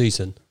well this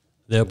season.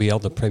 There'll be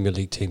other Premier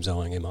League teams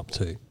eyeing him up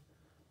too.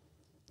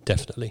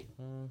 Definitely,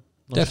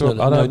 definitely.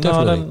 Sure.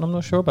 I'm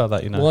not sure about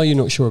that. Why are you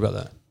not sure about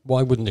that?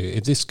 Why wouldn't you?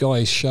 If this guy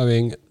is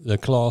showing the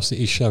class that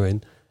he's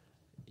showing,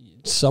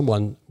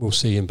 someone will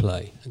see him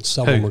play, and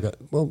someone will go.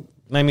 Well,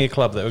 name me a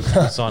club that would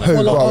sign him.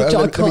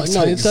 I can't.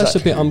 No, that's a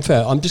bit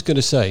unfair. I'm just going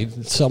to say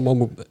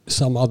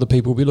some other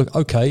people will be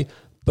okay,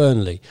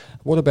 Burnley.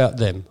 What about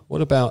them?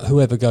 What about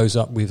whoever goes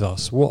up with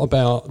us? What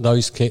about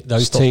those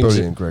teams?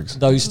 Bullying, Greggs.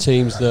 Those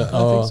teams that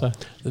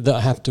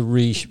that have to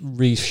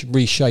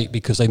reshape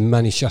because they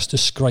managed just to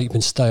scrape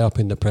and stay up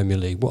in the Premier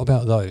League. What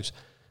about those?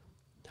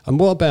 And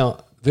what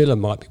about Villa?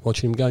 Might be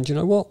watching him going, do you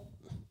know what?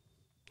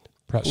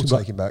 Perhaps We'll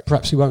take him back.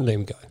 Perhaps we won't let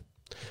him go.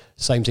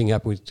 Same thing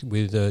happened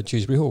with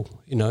Dewsbury Hall.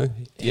 You know.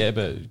 Yeah,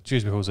 but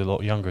Dewsbury Hall's a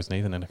lot younger, isn't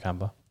he, than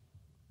Nakamba?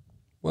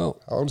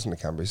 Well, How old is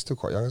Nakamba? He's still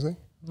quite young, isn't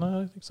he? No, I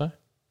don't think so.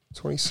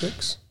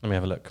 26. Let me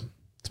have a look.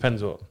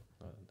 Depends what.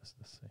 Let's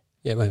see.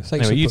 yeah, man.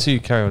 Thanks Anyway, you for two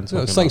carry on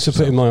talking. thanks for about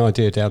putting my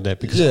idea down there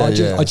because I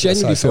genuinely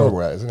That's feel horrible,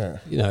 that, isn't it?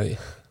 you know,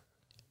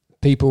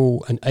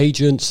 people and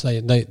agents.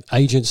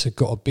 Agents have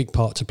got a big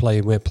part to play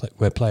in where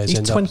players He's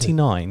end up.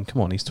 29.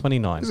 Come on, he's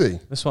 29. Is he?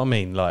 That's what I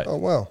mean. Like, Oh,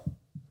 wow.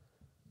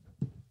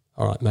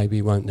 All right, maybe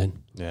he won't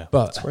then. yeah.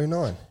 But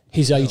 29.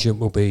 his agent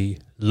will be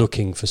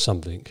looking for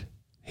something.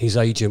 His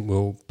agent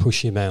will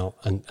push him out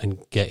and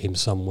get him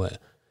somewhere.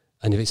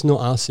 And if it's not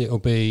us, it'll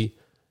be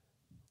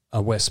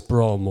a West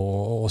Brom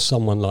or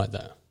someone like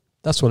that.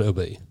 That's what it'll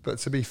be. But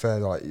to be fair,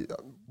 like,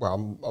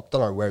 well, I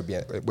don't know where he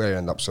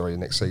end up,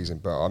 next season.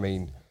 But I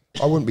mean,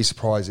 I wouldn't be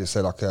surprised if,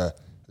 say, like a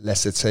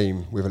lesser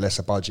team with a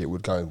lesser budget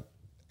would go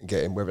and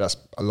get him, whether that's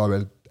a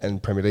lower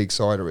end Premier League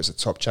side or it's a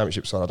top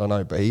Championship side. I don't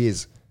know, but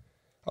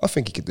I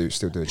think he could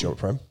still do a job at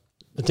Prem.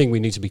 The thing we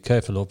need to be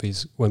careful of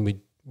is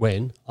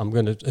when I'm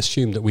going to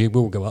assume that we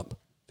will go up,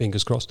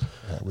 fingers crossed,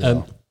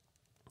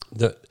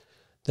 that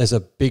there's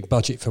a big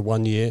budget for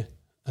 1 year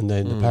and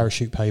then the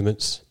parachute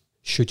payments,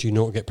 should you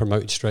not get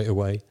promoted straight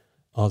away,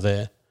 are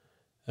there.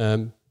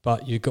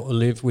 But you've got to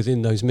live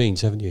within those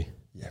means, haven't you?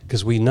 Yeah.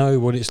 Because we know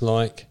what it's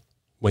like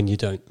when you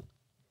don't.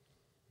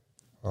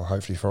 Well,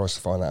 hopefully for us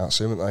to find that out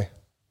soon, won't they?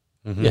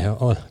 Mm-hmm.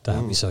 Yeah, that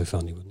would be so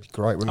funny, wouldn't it?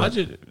 Great, wouldn't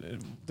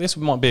it? This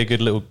might be a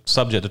good little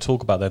subject to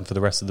talk about then for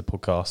the rest of the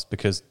podcast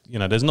because, you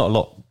know, there's not a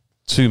lot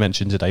to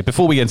mention today.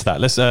 Before we get into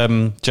that, let's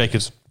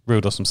Jacob's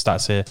reeled off some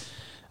stats here.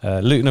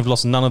 Luton have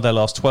lost none of their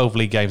last 12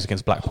 league games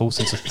against Blackpool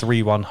since a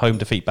 3-1 home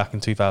defeat back in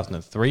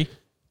 2003.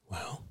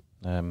 Wow.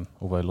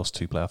 Although lost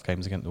 2 playoff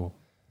games against, or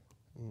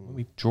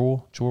we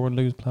draw and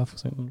lose playoff or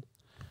something.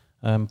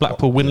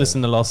 Blackpool winless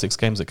in the last 6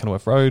 games at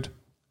Kenilworth Road.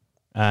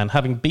 And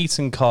having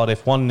beaten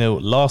Cardiff 1-0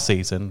 last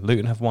season,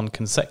 Luton have won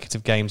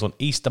consecutive games on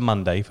Easter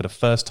Monday for the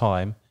first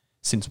time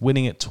since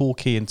winning at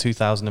Torquay in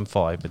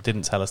 2005, but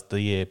didn't tell us the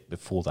year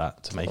before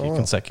that to make it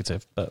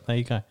consecutive. But there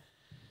you go.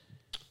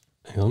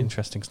 Hang on.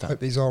 Interesting stuff. Hope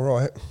these are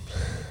right.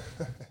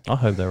 I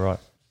hope they're right.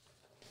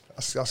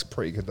 That's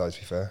pretty good, though, to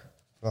be fair.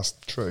 That's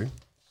true.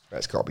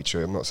 That's got to be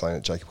true. I'm not saying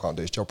that Jacob can't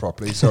do his job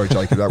properly. Sorry,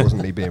 Jacob, that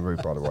wasn't me being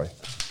rude, by the way.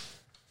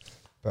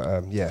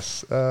 But,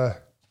 yes.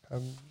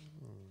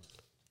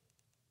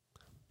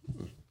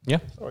 Yeah.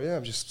 Oh, yeah,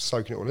 I'm just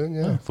soaking it all in,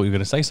 I yeah. thought you were going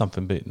to say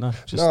something, but no.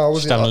 Just I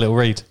wasn't- having a little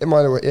read. In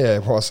my what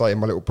I say in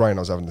my little brain,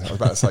 I was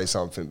about to say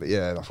something, but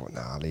yeah, I thought,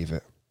 I'll leave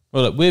it.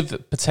 Well, look,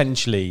 with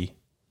potentially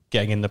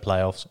getting in the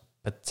playoffs,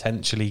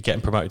 potentially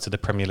getting promoted to the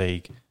Premier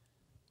League,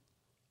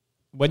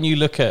 when you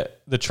look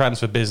at the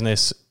transfer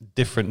business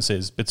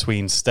differences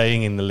between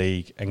staying in the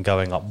league and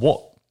going up,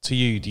 what to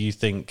you do you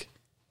think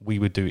we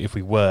would do if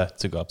we were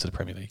to go up to the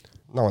Premier League?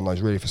 No one knows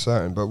really for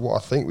certain, but what I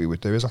think we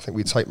would do is I think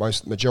we'd take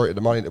majority of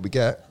the money that we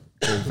get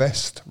to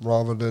invest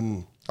rather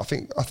than I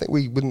think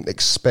we wouldn't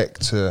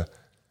expect to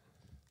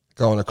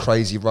go on a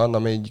crazy run. I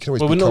mean, you can always.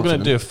 Well, be we're not going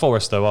confident. to do a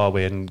Forest though, are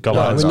we? And go No,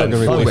 out and we're not spend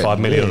gonna do 45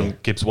 it. million Yeah. on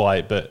Gibbs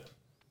White, but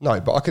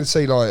No, but I can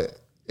see like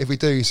if we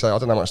do say I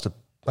don't know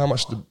how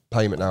much the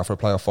payment now for a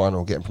playoff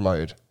final getting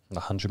promoted.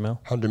 100 mil.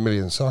 100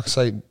 million. So I could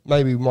say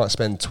maybe we might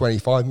spend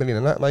 25 million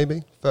on that,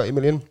 maybe 30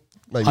 million.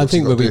 Maybe I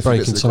think we'll be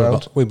breaking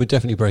we we'll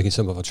definitely breaking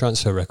some of our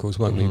transfer records,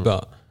 won't we?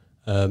 But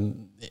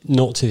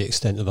not to the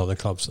extent of other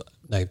clubs that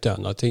they've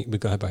done. I think we're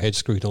going to have our heads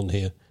screwed on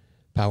here.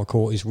 Power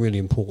court is really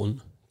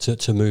important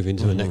to move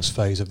into the next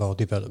phase of our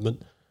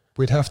development.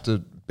 We'd have to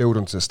build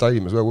onto the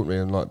stadium as well, wouldn't we?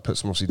 And like put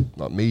some obviously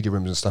like media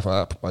rooms and stuff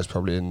like that. Most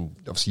probably in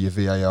obviously your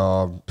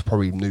VAR,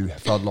 probably new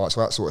floodlights,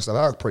 all that sort of stuff.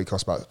 That would probably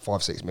cost about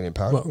 £5-6 million.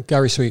 Well,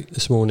 Gary Sweet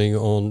this morning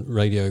on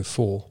Radio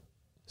 4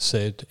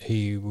 said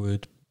we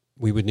would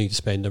need to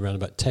spend around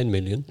about 10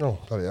 million Oh,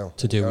 bloody hell.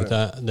 to deal with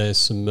that. And there's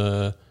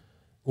some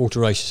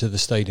alterations to the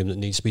stadium that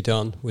needs to be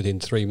done within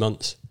 3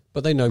 months.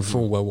 But they know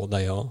full well what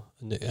they are,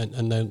 and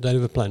they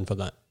have a plan for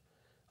that,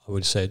 I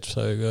would have said.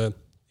 So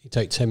you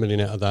take 10 million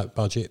out of that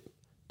budget.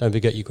 Don't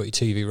forget you've got your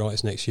TV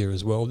rights next year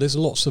as well. There's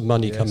lots of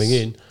money coming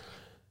in.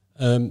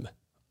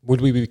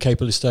 Would we be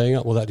capable of staying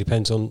up? Well, that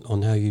depends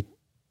on how you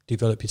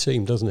develop your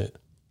team, doesn't it?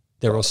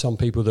 There are some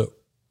people that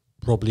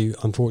probably,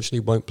 unfortunately,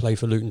 won't play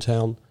for Luton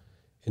Town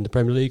in the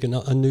Premier League,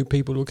 and new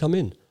people will come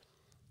in.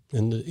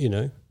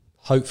 And,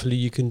 hopefully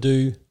you can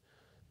do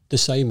the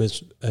same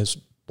as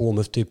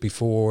Bournemouth did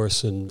before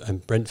us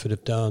and Brentford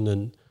have done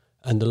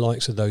and the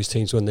likes of those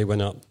teams when they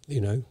went up.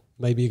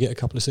 Maybe you get a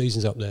couple of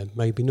seasons up there,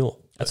 maybe not.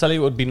 I tell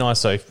you what would be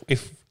nice though,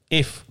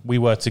 if we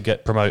were to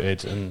get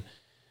promoted and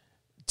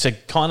to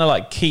kind of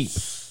like keep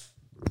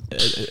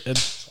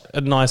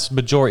a nice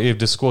majority of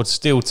the squad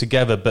still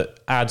together,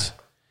 but add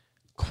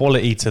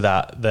quality to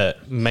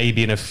that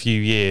maybe in a few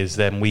years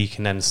then we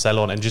can then sell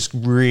on and just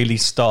really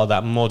start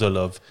that model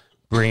of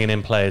bringing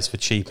in players for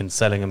cheap and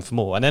selling them for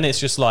more. And then it's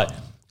just like,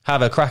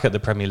 have a crack at the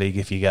Premier League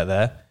if you get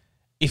there.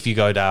 If you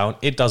go down,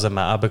 it doesn't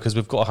matter because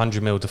we've got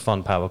 100 mil to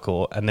fund Power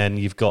Court, and then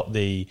you've got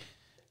the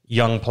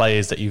young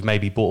players that you've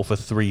maybe bought for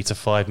 3 to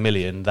 5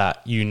 million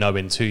that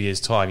in 2 years'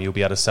 time you'll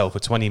be able to sell for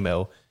 20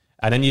 mil.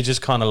 And then you're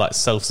just kind of like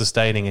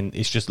self-sustaining, and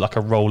it's just like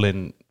a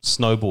rolling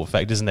snowball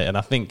effect, isn't it? And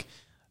I think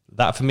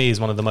that for me is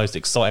one of the most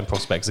exciting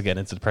prospects of getting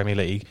into the Premier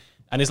League.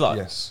 And it's like,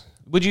 Yes.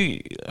 I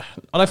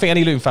don't think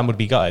any Luton fan would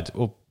be gutted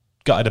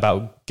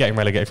about getting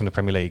relegated from the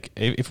Premier League.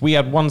 If we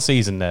had one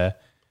season there.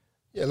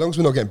 Yeah, as long as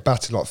we're not getting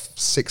battered like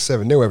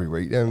 6-7-0 every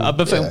week. Then,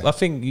 I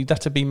think you'd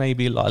have to be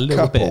maybe like a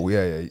little bit.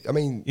 Yeah. I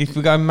mean, if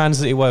we go Man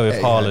City away with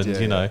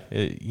Haaland,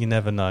 yeah. You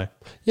never know.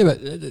 Yeah,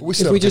 but we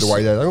still have a good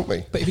away there, don't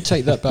we? But if you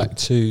take that back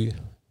to,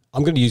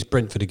 I'm going to use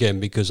Brentford again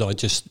because I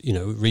just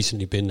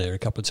recently been there a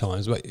couple of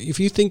times. But if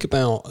you think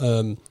about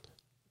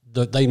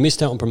they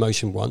missed out on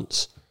promotion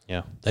once.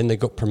 Yeah. Then they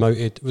got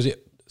promoted. Was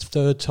it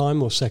third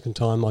time or second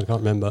time? I can't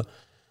remember.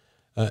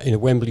 In a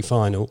Wembley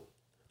final,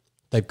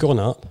 they've gone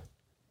up.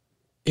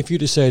 If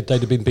you'd have said they'd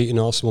have been beating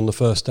Arsenal on the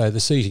first day of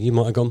the season, you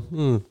might have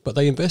gone, but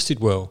they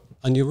invested well.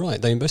 And you're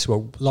right, they invested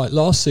well. Like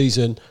last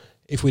season,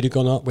 if we'd have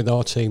gone up with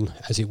our team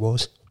as it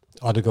was,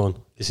 I'd have gone,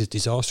 this is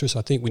disastrous.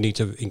 I think we need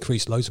to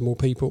increase loads more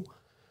people.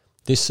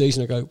 This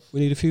season, I go, we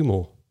need a few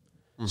more.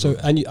 Mm-hmm. So,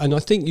 and I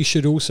think you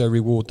should also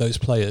reward those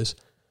players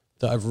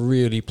that have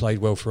really played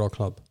well for our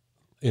club.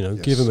 Yes.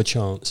 Give them a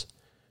chance.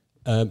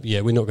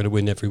 We're not going to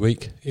win every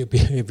week. It'd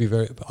be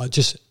very.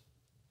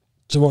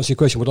 To answer your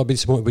question, would I be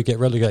disappointed if we get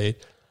relegated?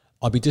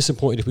 I'd be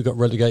disappointed if we got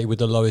relegated with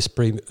the lowest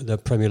the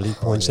Premier League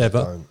points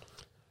ever. Don't.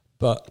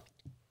 But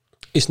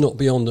it's not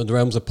beyond the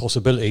realms of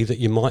possibility that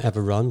you might have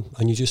a run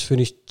and you just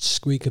finish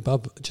just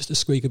a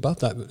squeak above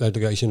that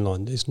relegation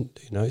line.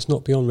 It's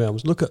not beyond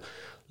realms. Look at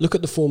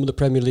the form of the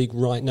Premier League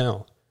right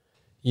now.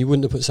 You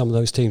wouldn't have put some of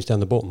those teams down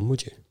the bottom,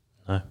 would you?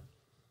 No.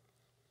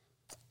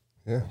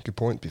 Yeah, good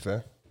point, to be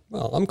fair.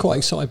 Well, I'm quite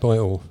excited by it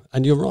all.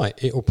 And you're right,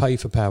 it will pay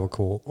for Power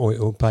Court, or it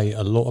will pay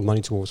a lot of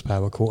money towards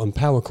Power Court. And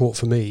Power Court,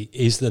 for me,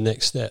 is the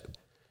next step.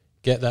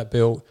 Get that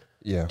built,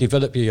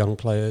 develop your young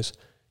players,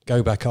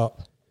 go back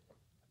up,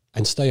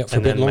 and stay up for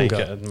a bit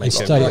longer.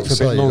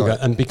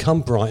 And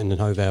become Brighton and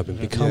Hove Albion,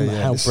 become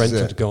how Brentford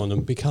have gone,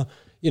 and become,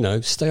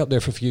 stay up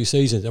there for a few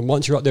seasons. And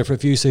once you're up there for a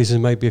few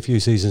seasons, maybe a few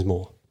seasons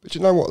more. But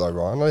you know what, though,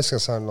 Ryan? I know it's going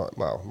to sound like, it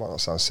might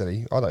not sound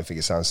silly. I don't think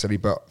it sounds silly,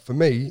 but for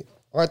me,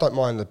 I don't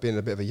mind being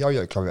a bit of a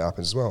yo-yo club if it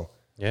happens as well.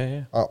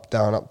 Yeah. Up,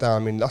 down, up,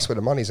 down. I mean, that's where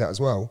the money's at as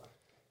well.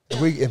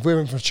 If we're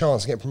in for a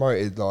chance to get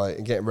promoted,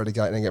 and getting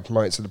relegated and get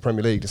promoted to the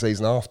Premier League the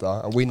season after,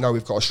 and we know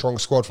we've got a strong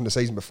squad from the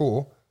season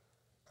before,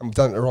 and we've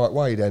done it the right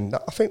way, then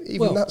I think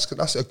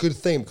that's a good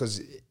thing,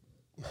 because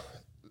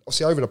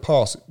obviously over the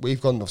past, we've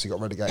got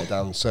relegated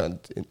down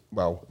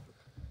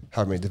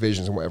how many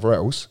divisions and whatever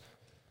else.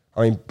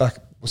 I mean, back...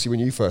 Obviously, when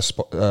you first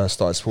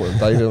started supporting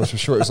David, I'm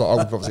sure it was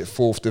like, obviously,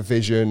 4th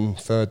division,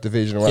 3rd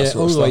division, all that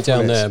sort of stuff. Yeah,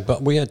 all the way down there.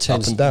 But we had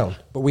 10 up and down.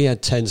 But we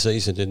had 10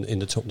 seasons in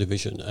the top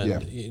division,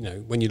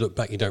 and when you look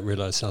back, you don't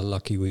realise how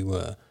lucky we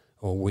were,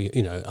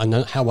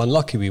 and how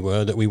unlucky we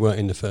were that we weren't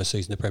in the first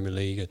season of the Premier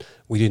League, and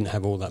we didn't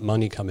have all that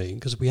money coming in,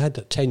 because we had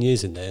that 10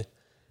 years in there.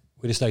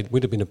 We'd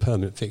have been a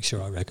permanent fixture,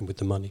 I reckon, with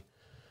the money.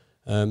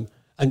 And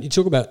you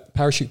talk about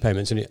parachute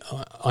payments, and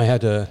I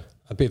had a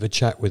bit of a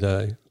chat with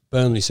a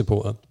Burnley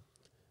supporter.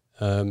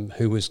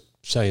 Who was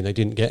saying they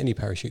didn't get any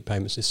parachute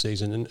payments this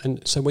season,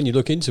 and so when you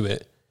look into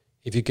it,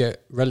 if you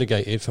get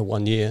relegated for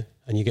 1 year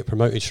and you get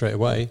promoted straight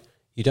away,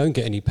 you don't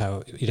get any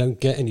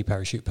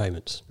parachute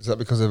payments. Is that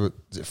because of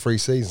 3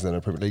 seasons in the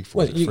Premier League?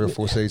 3 or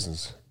 4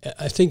 seasons?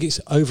 I think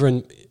it's over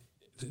in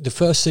the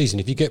first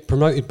season. If you get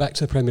promoted back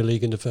to the Premier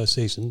League in the first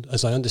season,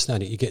 as I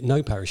understand it, you get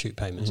no parachute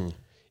payments. Mm-hmm.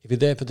 If you're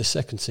there for the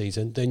second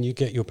season, then you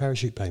get your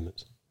parachute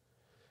payments.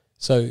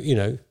 So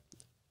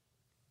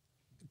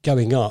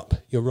going up,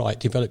 you're right,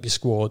 develop your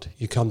squad,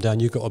 you come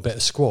down, you've got a better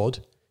squad.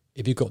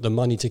 If you've got the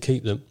money to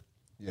keep them,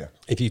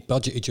 if you've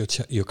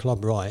budgeted your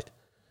club right,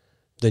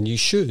 then you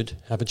should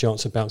have a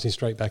chance of bouncing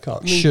straight back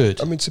up.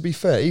 I mean, to be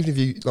fair, even if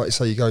you, like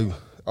say, you go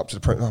up to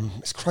the Premier League,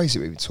 it's crazy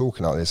we've been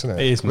talking like this, isn't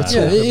it? It is, man.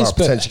 We're talking about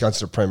potentially going to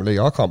the Premier League.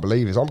 I can't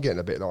believe it. I'm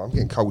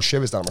getting cold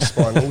shivers down my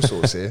spine, all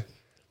sorts here.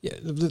 Yeah,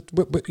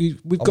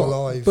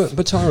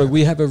 but Taro,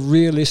 we have a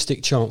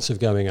realistic chance of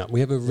going up.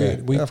 We have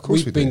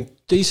we've been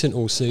decent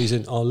all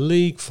season. Our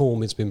league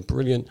form has been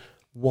brilliant.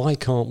 Why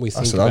can't we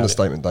think about it? That's an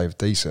understatement, Dave.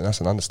 Decent. That's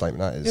an understatement,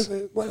 that is.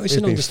 Yeah, it's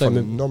an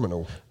understatement.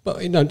 Phenomenal.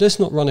 But let's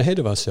not run ahead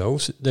of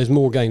ourselves. There's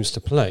more games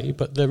to play,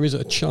 but there is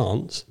a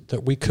chance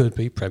that we could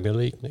be Premier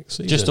League next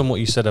season. Just on what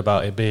you said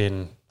about it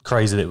being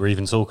crazy that we're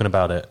even talking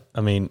about it. I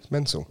mean, it's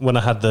mental. When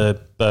I had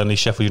the Burnley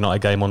Sheffield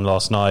United game on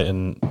last night,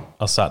 and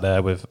I sat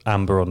there with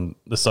Amber on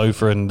the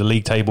sofa, and the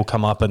league table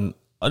come up, and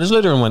I just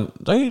looked at her and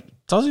went,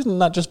 doesn't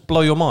that just blow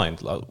your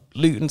mind? Like,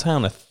 Luton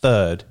Town are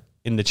 3rd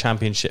in the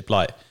Championship.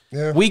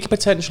 We could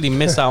potentially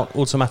miss out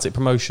automatic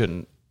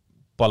promotion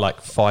by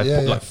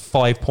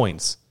 5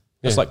 points.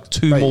 That's like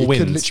two Mate, more it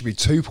wins. could literally be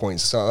 2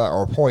 points, something like that,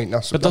 or a point.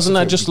 But doesn't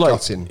that just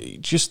like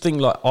just think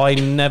like I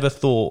never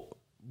thought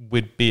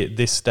we'd be at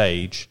this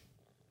stage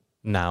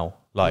now?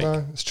 Like,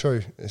 no, it's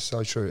true. It's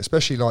so true.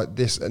 Especially like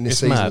this and this It's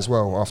season mad. as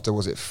well. After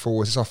was it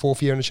 4? Is this our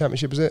 4th year in the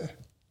championship? Is it?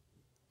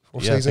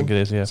 4th Yeah, I season? think it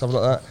is, yeah.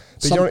 Something like that.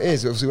 But you know what it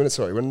is?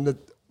 Obviously,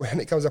 when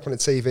it comes up on the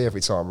TV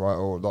every time, right,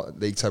 or like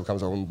league table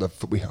comes up on the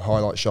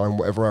highlight show and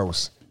whatever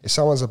else. If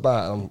someone's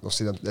about, and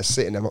obviously they're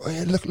sitting there, like, oh,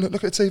 yeah, look at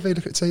the TV,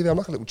 look at the TV. I'm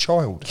like a little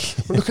child.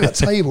 Look at that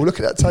table, look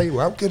at that table.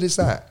 How good is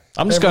that?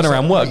 I'm just going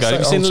around work going,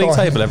 have you seen the league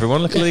table,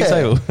 everyone? Look at the league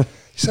table.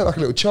 You sound like a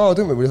little child,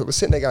 don't we? We're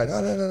sitting there going,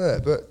 no.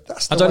 But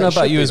that's the I don't way know it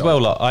about should you be, as like.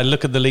 well. Like, I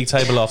look at the league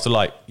table after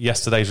like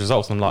yesterday's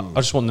results, and I'm like, I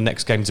just want the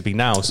next game to be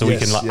now, so we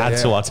Yes, can like yeah, add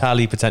to yeah. our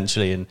tally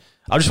potentially, and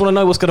I just want to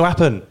know what's going to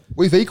happen.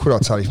 We've equalled our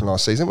tally from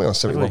last season. We on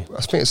 71.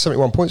 I think it's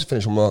 71 points to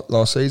finish from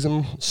last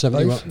season.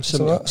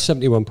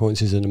 71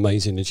 points is an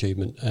amazing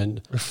achievement,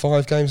 and With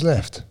 5 games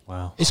left.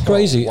 Wow, it's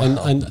crazy.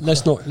 wow. And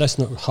let's not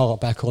hark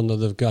back on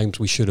the games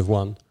we should have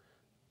won.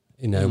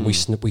 You know, we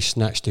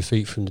snatched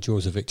defeat from the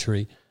jaws of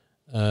victory.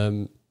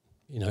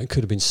 You know, it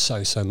could have been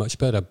so much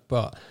better,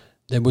 but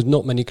there was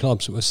not many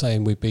clubs that were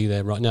saying we'd be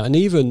there right now. And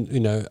even, you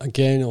know,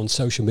 again on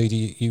social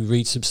media, you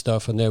read some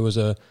stuff, and there was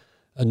a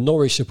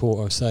Norwich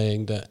supporter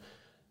saying that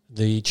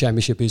the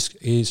championship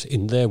is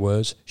in their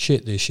words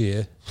shit this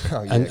year.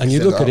 Oh, yeah, and you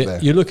they're look at up it,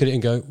 there. you look at it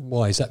and go,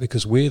 why is that?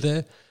 Because we're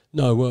there?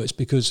 No, well, it's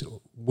because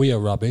we are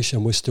rubbish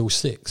and we're still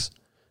 6th.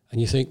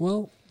 And you think,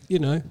 well, you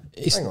know,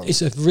 Hang on.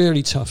 it's a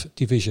really tough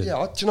division.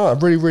 Yeah, do you know,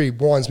 it really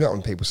winds me up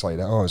when people say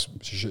that, oh, it's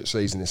a shit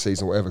season this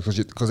season, or whatever,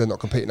 because they're not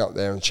competing up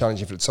there and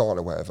challenging for the title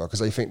or whatever, because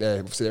they think they're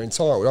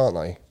entitled, aren't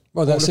they?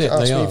 Well, that's look it, at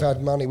us, they we've are.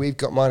 had money, we've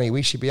got money,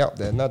 we should be up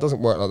there. No, it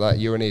doesn't work like that.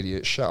 You're an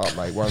idiot. Shut up,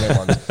 mate. One of them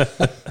ones.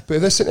 But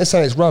if they're sitting there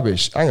saying it's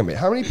rubbish, hang on a minute.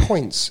 How many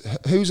points?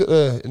 Who's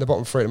in the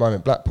bottom 3 at the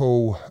moment?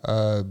 Blackpool,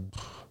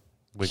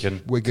 Wigan,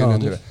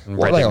 Cardiff. and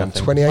what are they Reading, I on?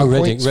 think. 28 Oh,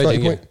 Reading, points? 30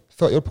 Reading, points?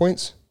 30 odd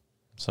points?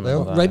 something They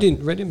like are. that.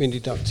 Reading been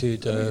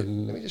deducted Let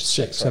me just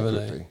check 6, something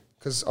 7, 8. quickly.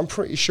 Because I'm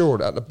pretty sure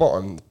that at the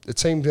bottom, the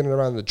teams in and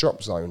around the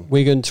drop zone.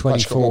 Wigan actually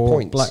got more 24,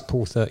 points.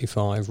 Blackpool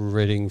 35,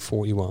 Reading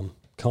 41,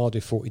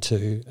 Cardiff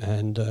 42,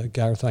 and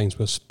Gareth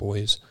Ainsworth's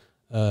boys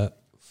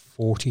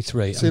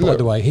 43. See, And by look.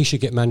 the way, he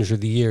should get manager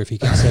of the year if he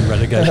gets them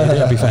relegation.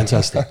 That'd be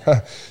fantastic.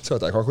 So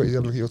Dave, I'll quickly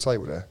have a look at your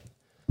table there.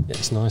 Yeah,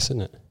 it's nice,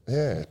 isn't it?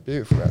 Yeah, it's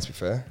beautiful, that, to be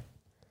fair.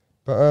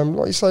 But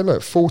like you say,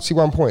 look,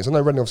 41 points. I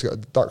know Reading obviously got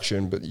a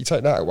deduction, but you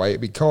take that away,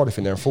 it'd be Cardiff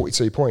in there and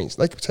 42 points.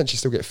 They could potentially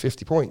still get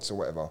 50 points or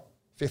whatever,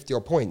 50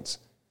 odd points.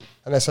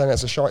 And they're saying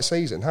that's a shite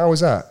season. How is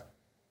that?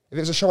 If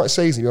it was a shite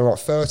season, you're on like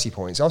 30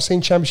 points. I've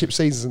seen championship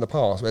seasons in the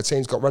past where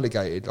teams got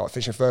relegated, like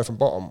finishing third from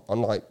bottom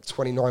on like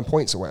 29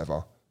 points or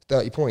whatever,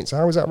 30 points.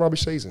 How is that a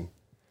rubbish season?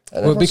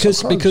 And Well, everyone's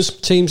so close. because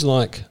teams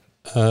like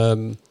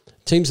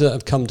teams that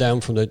have come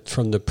down from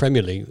the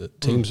Premier League,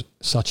 teams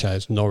such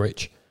as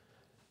Norwich,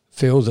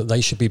 feel that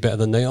they should be better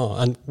than they are.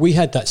 And we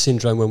had that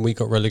syndrome when we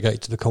got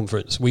relegated to the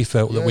conference. We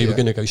felt that we were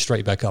going to go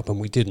straight back up, and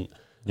we didn't.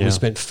 Yeah. We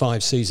spent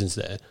 5 seasons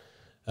there.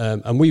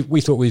 And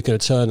we thought we were going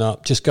to turn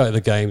up, just go to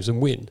the games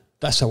and win.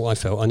 That's how I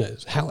felt.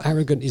 And how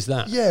arrogant is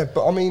that? Yeah,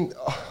 but I mean,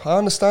 I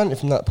understand it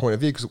from that point of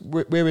view because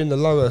we're in the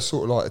lower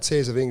sort of like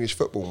tiers of English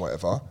football and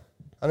whatever.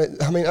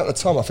 And I mean, at the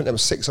time, I think there were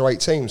 6 or 8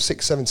 teams,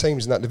 6, 7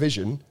 teams in that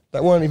division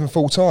that weren't even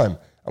full time,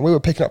 and we were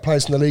picking up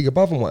players from the league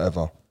above and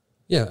whatever.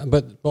 Yeah,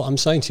 but what I'm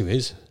saying to you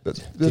is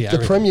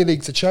The Premier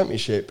League to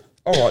Championship,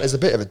 all right, there's a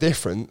bit of a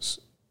difference,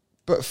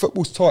 but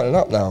football's tightening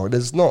up now.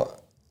 It's not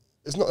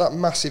that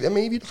massive. I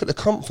mean, if you look at the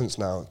conference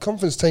now,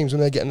 conference teams when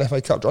they're getting an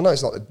FA Cup, I know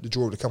it's not the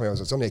draw of the cup,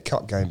 it's only a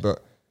cup game,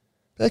 but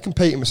they're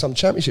competing with some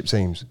Championship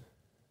teams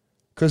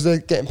because they're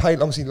getting paid.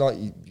 Obviously, like,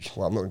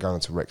 well, I'm not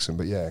going to Wrexham,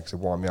 but yeah, because they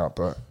wind me up.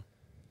 But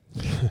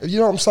you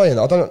know what I'm saying?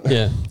 I don't.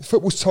 Yeah.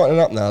 Football's tightening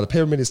up now. The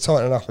pyramid is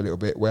tightening up a little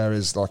bit,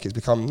 whereas like it's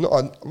become not.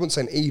 I wouldn't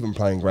say an even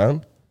playing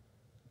ground,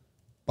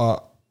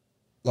 but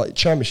like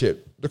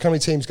Championship. Look how many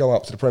teams go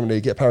up to the Premier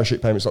League, get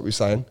parachute payments, like we were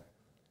saying,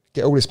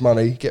 get all this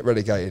money, get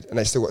relegated, and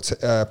they still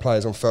got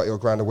players on 30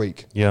 odd grand a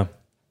week. Yeah.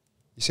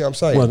 You see what I'm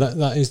saying? Well,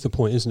 that is the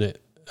point, isn't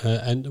it?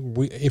 And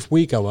if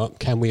we go up,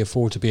 can we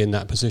afford to be in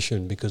that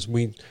position? Because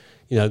the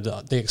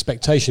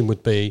expectation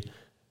would be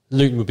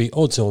Luton would be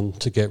odds on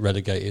to get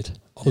relegated.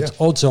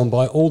 Odds on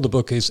by all the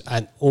bookies,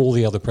 and all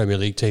the other Premier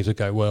League teams would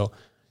go, well,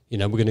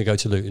 we're going to go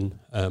to Luton,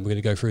 we're going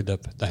to go through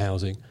the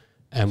housing,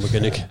 and we're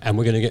going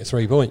to get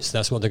 3 points.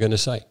 That's what they're going to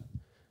say.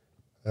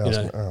 Don't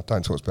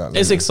talk about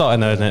It's Luton. exciting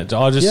though, isn't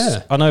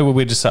it? I know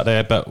we're just sat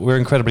there, but we're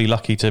incredibly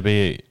lucky to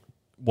be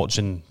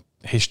watching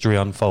history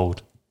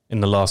unfold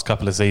in the last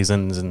couple of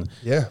seasons. And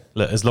Yeah.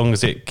 look, as long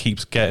as it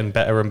keeps getting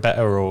better and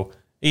better, or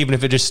even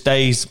if it just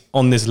stays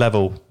on this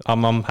level,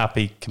 I'm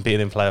happy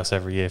competing in playoffs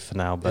every year for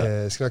now. But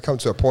Yeah, it's going to come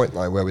to a point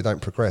though where we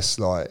don't progress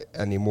like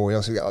anymore. We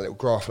also got a little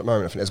graph at the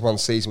moment. I think there's one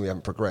season we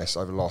haven't progressed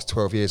over the last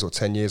 12 years or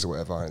 10 years or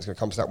whatever. And it's going to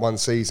come to that one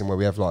season where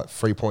we have like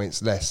 3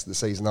 points less the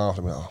season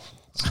after. And we're like,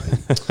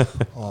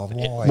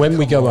 why? When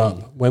we Come go on.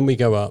 up, when we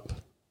go up,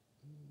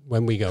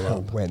 When?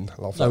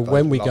 I love that, so Dave.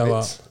 when we Love go it.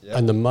 up, Yeah.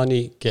 and the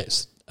money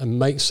gets and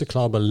makes the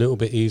club a little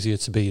bit easier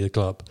to be the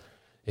club.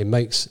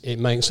 It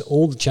makes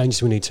all the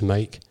changes we need to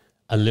make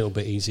a little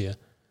bit easier.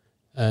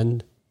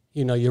 And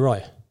you're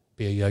right.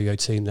 Be a yo-yo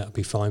team, that'll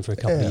be fine for a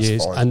couple of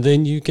years, and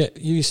then you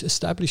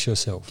establish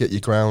yourself. Get your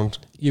ground.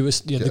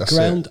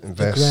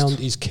 The ground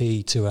is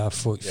key to our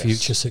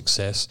future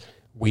success.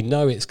 We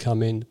know it's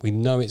coming. We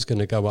know it's going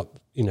to go up.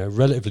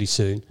 Relatively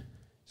soon.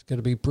 It's going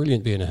to be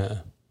brilliant being a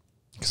Hatter.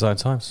 Exciting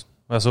times.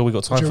 That's all we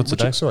got time for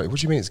today. What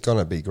do you mean it's going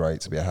to be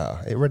great to be a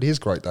Hatter? It already is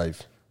great,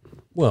 Dave.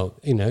 Well,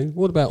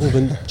 what about all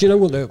the... do you know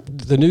what?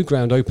 The new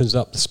ground opens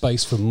up the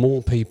space for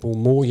more people,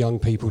 more young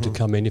people to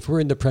come in. If we're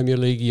in the Premier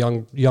League,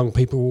 young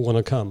people will want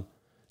to come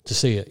to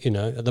see it.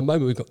 At the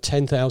moment, we've got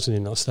 10,000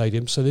 in our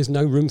stadium, so there's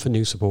no room for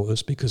new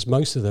supporters because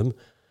most of them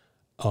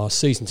are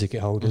season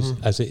ticket holders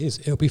as it is.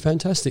 It'll be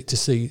fantastic to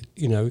see,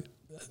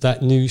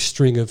 that new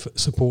string of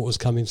supporters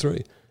coming through.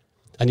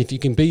 And if you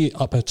can be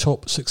up a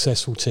top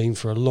successful team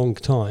for a long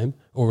time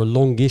or a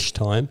longish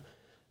time,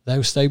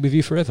 they'll stay with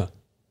you forever.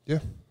 Yeah.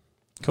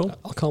 Cool.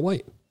 I can't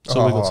wait. That's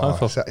all we've got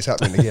time for. It's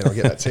happening again. I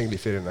get that tingly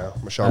feeling now.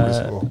 My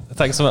shoulders.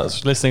 Thanks so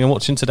much for listening and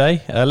watching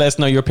today. Let us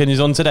know your opinions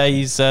on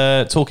today's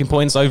talking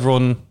points over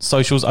on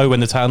socials, in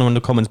the town, or in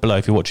the comments below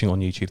if you're watching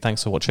on YouTube.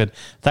 Thanks for watching.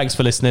 Thanks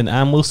for listening,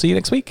 and we'll see you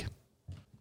next week.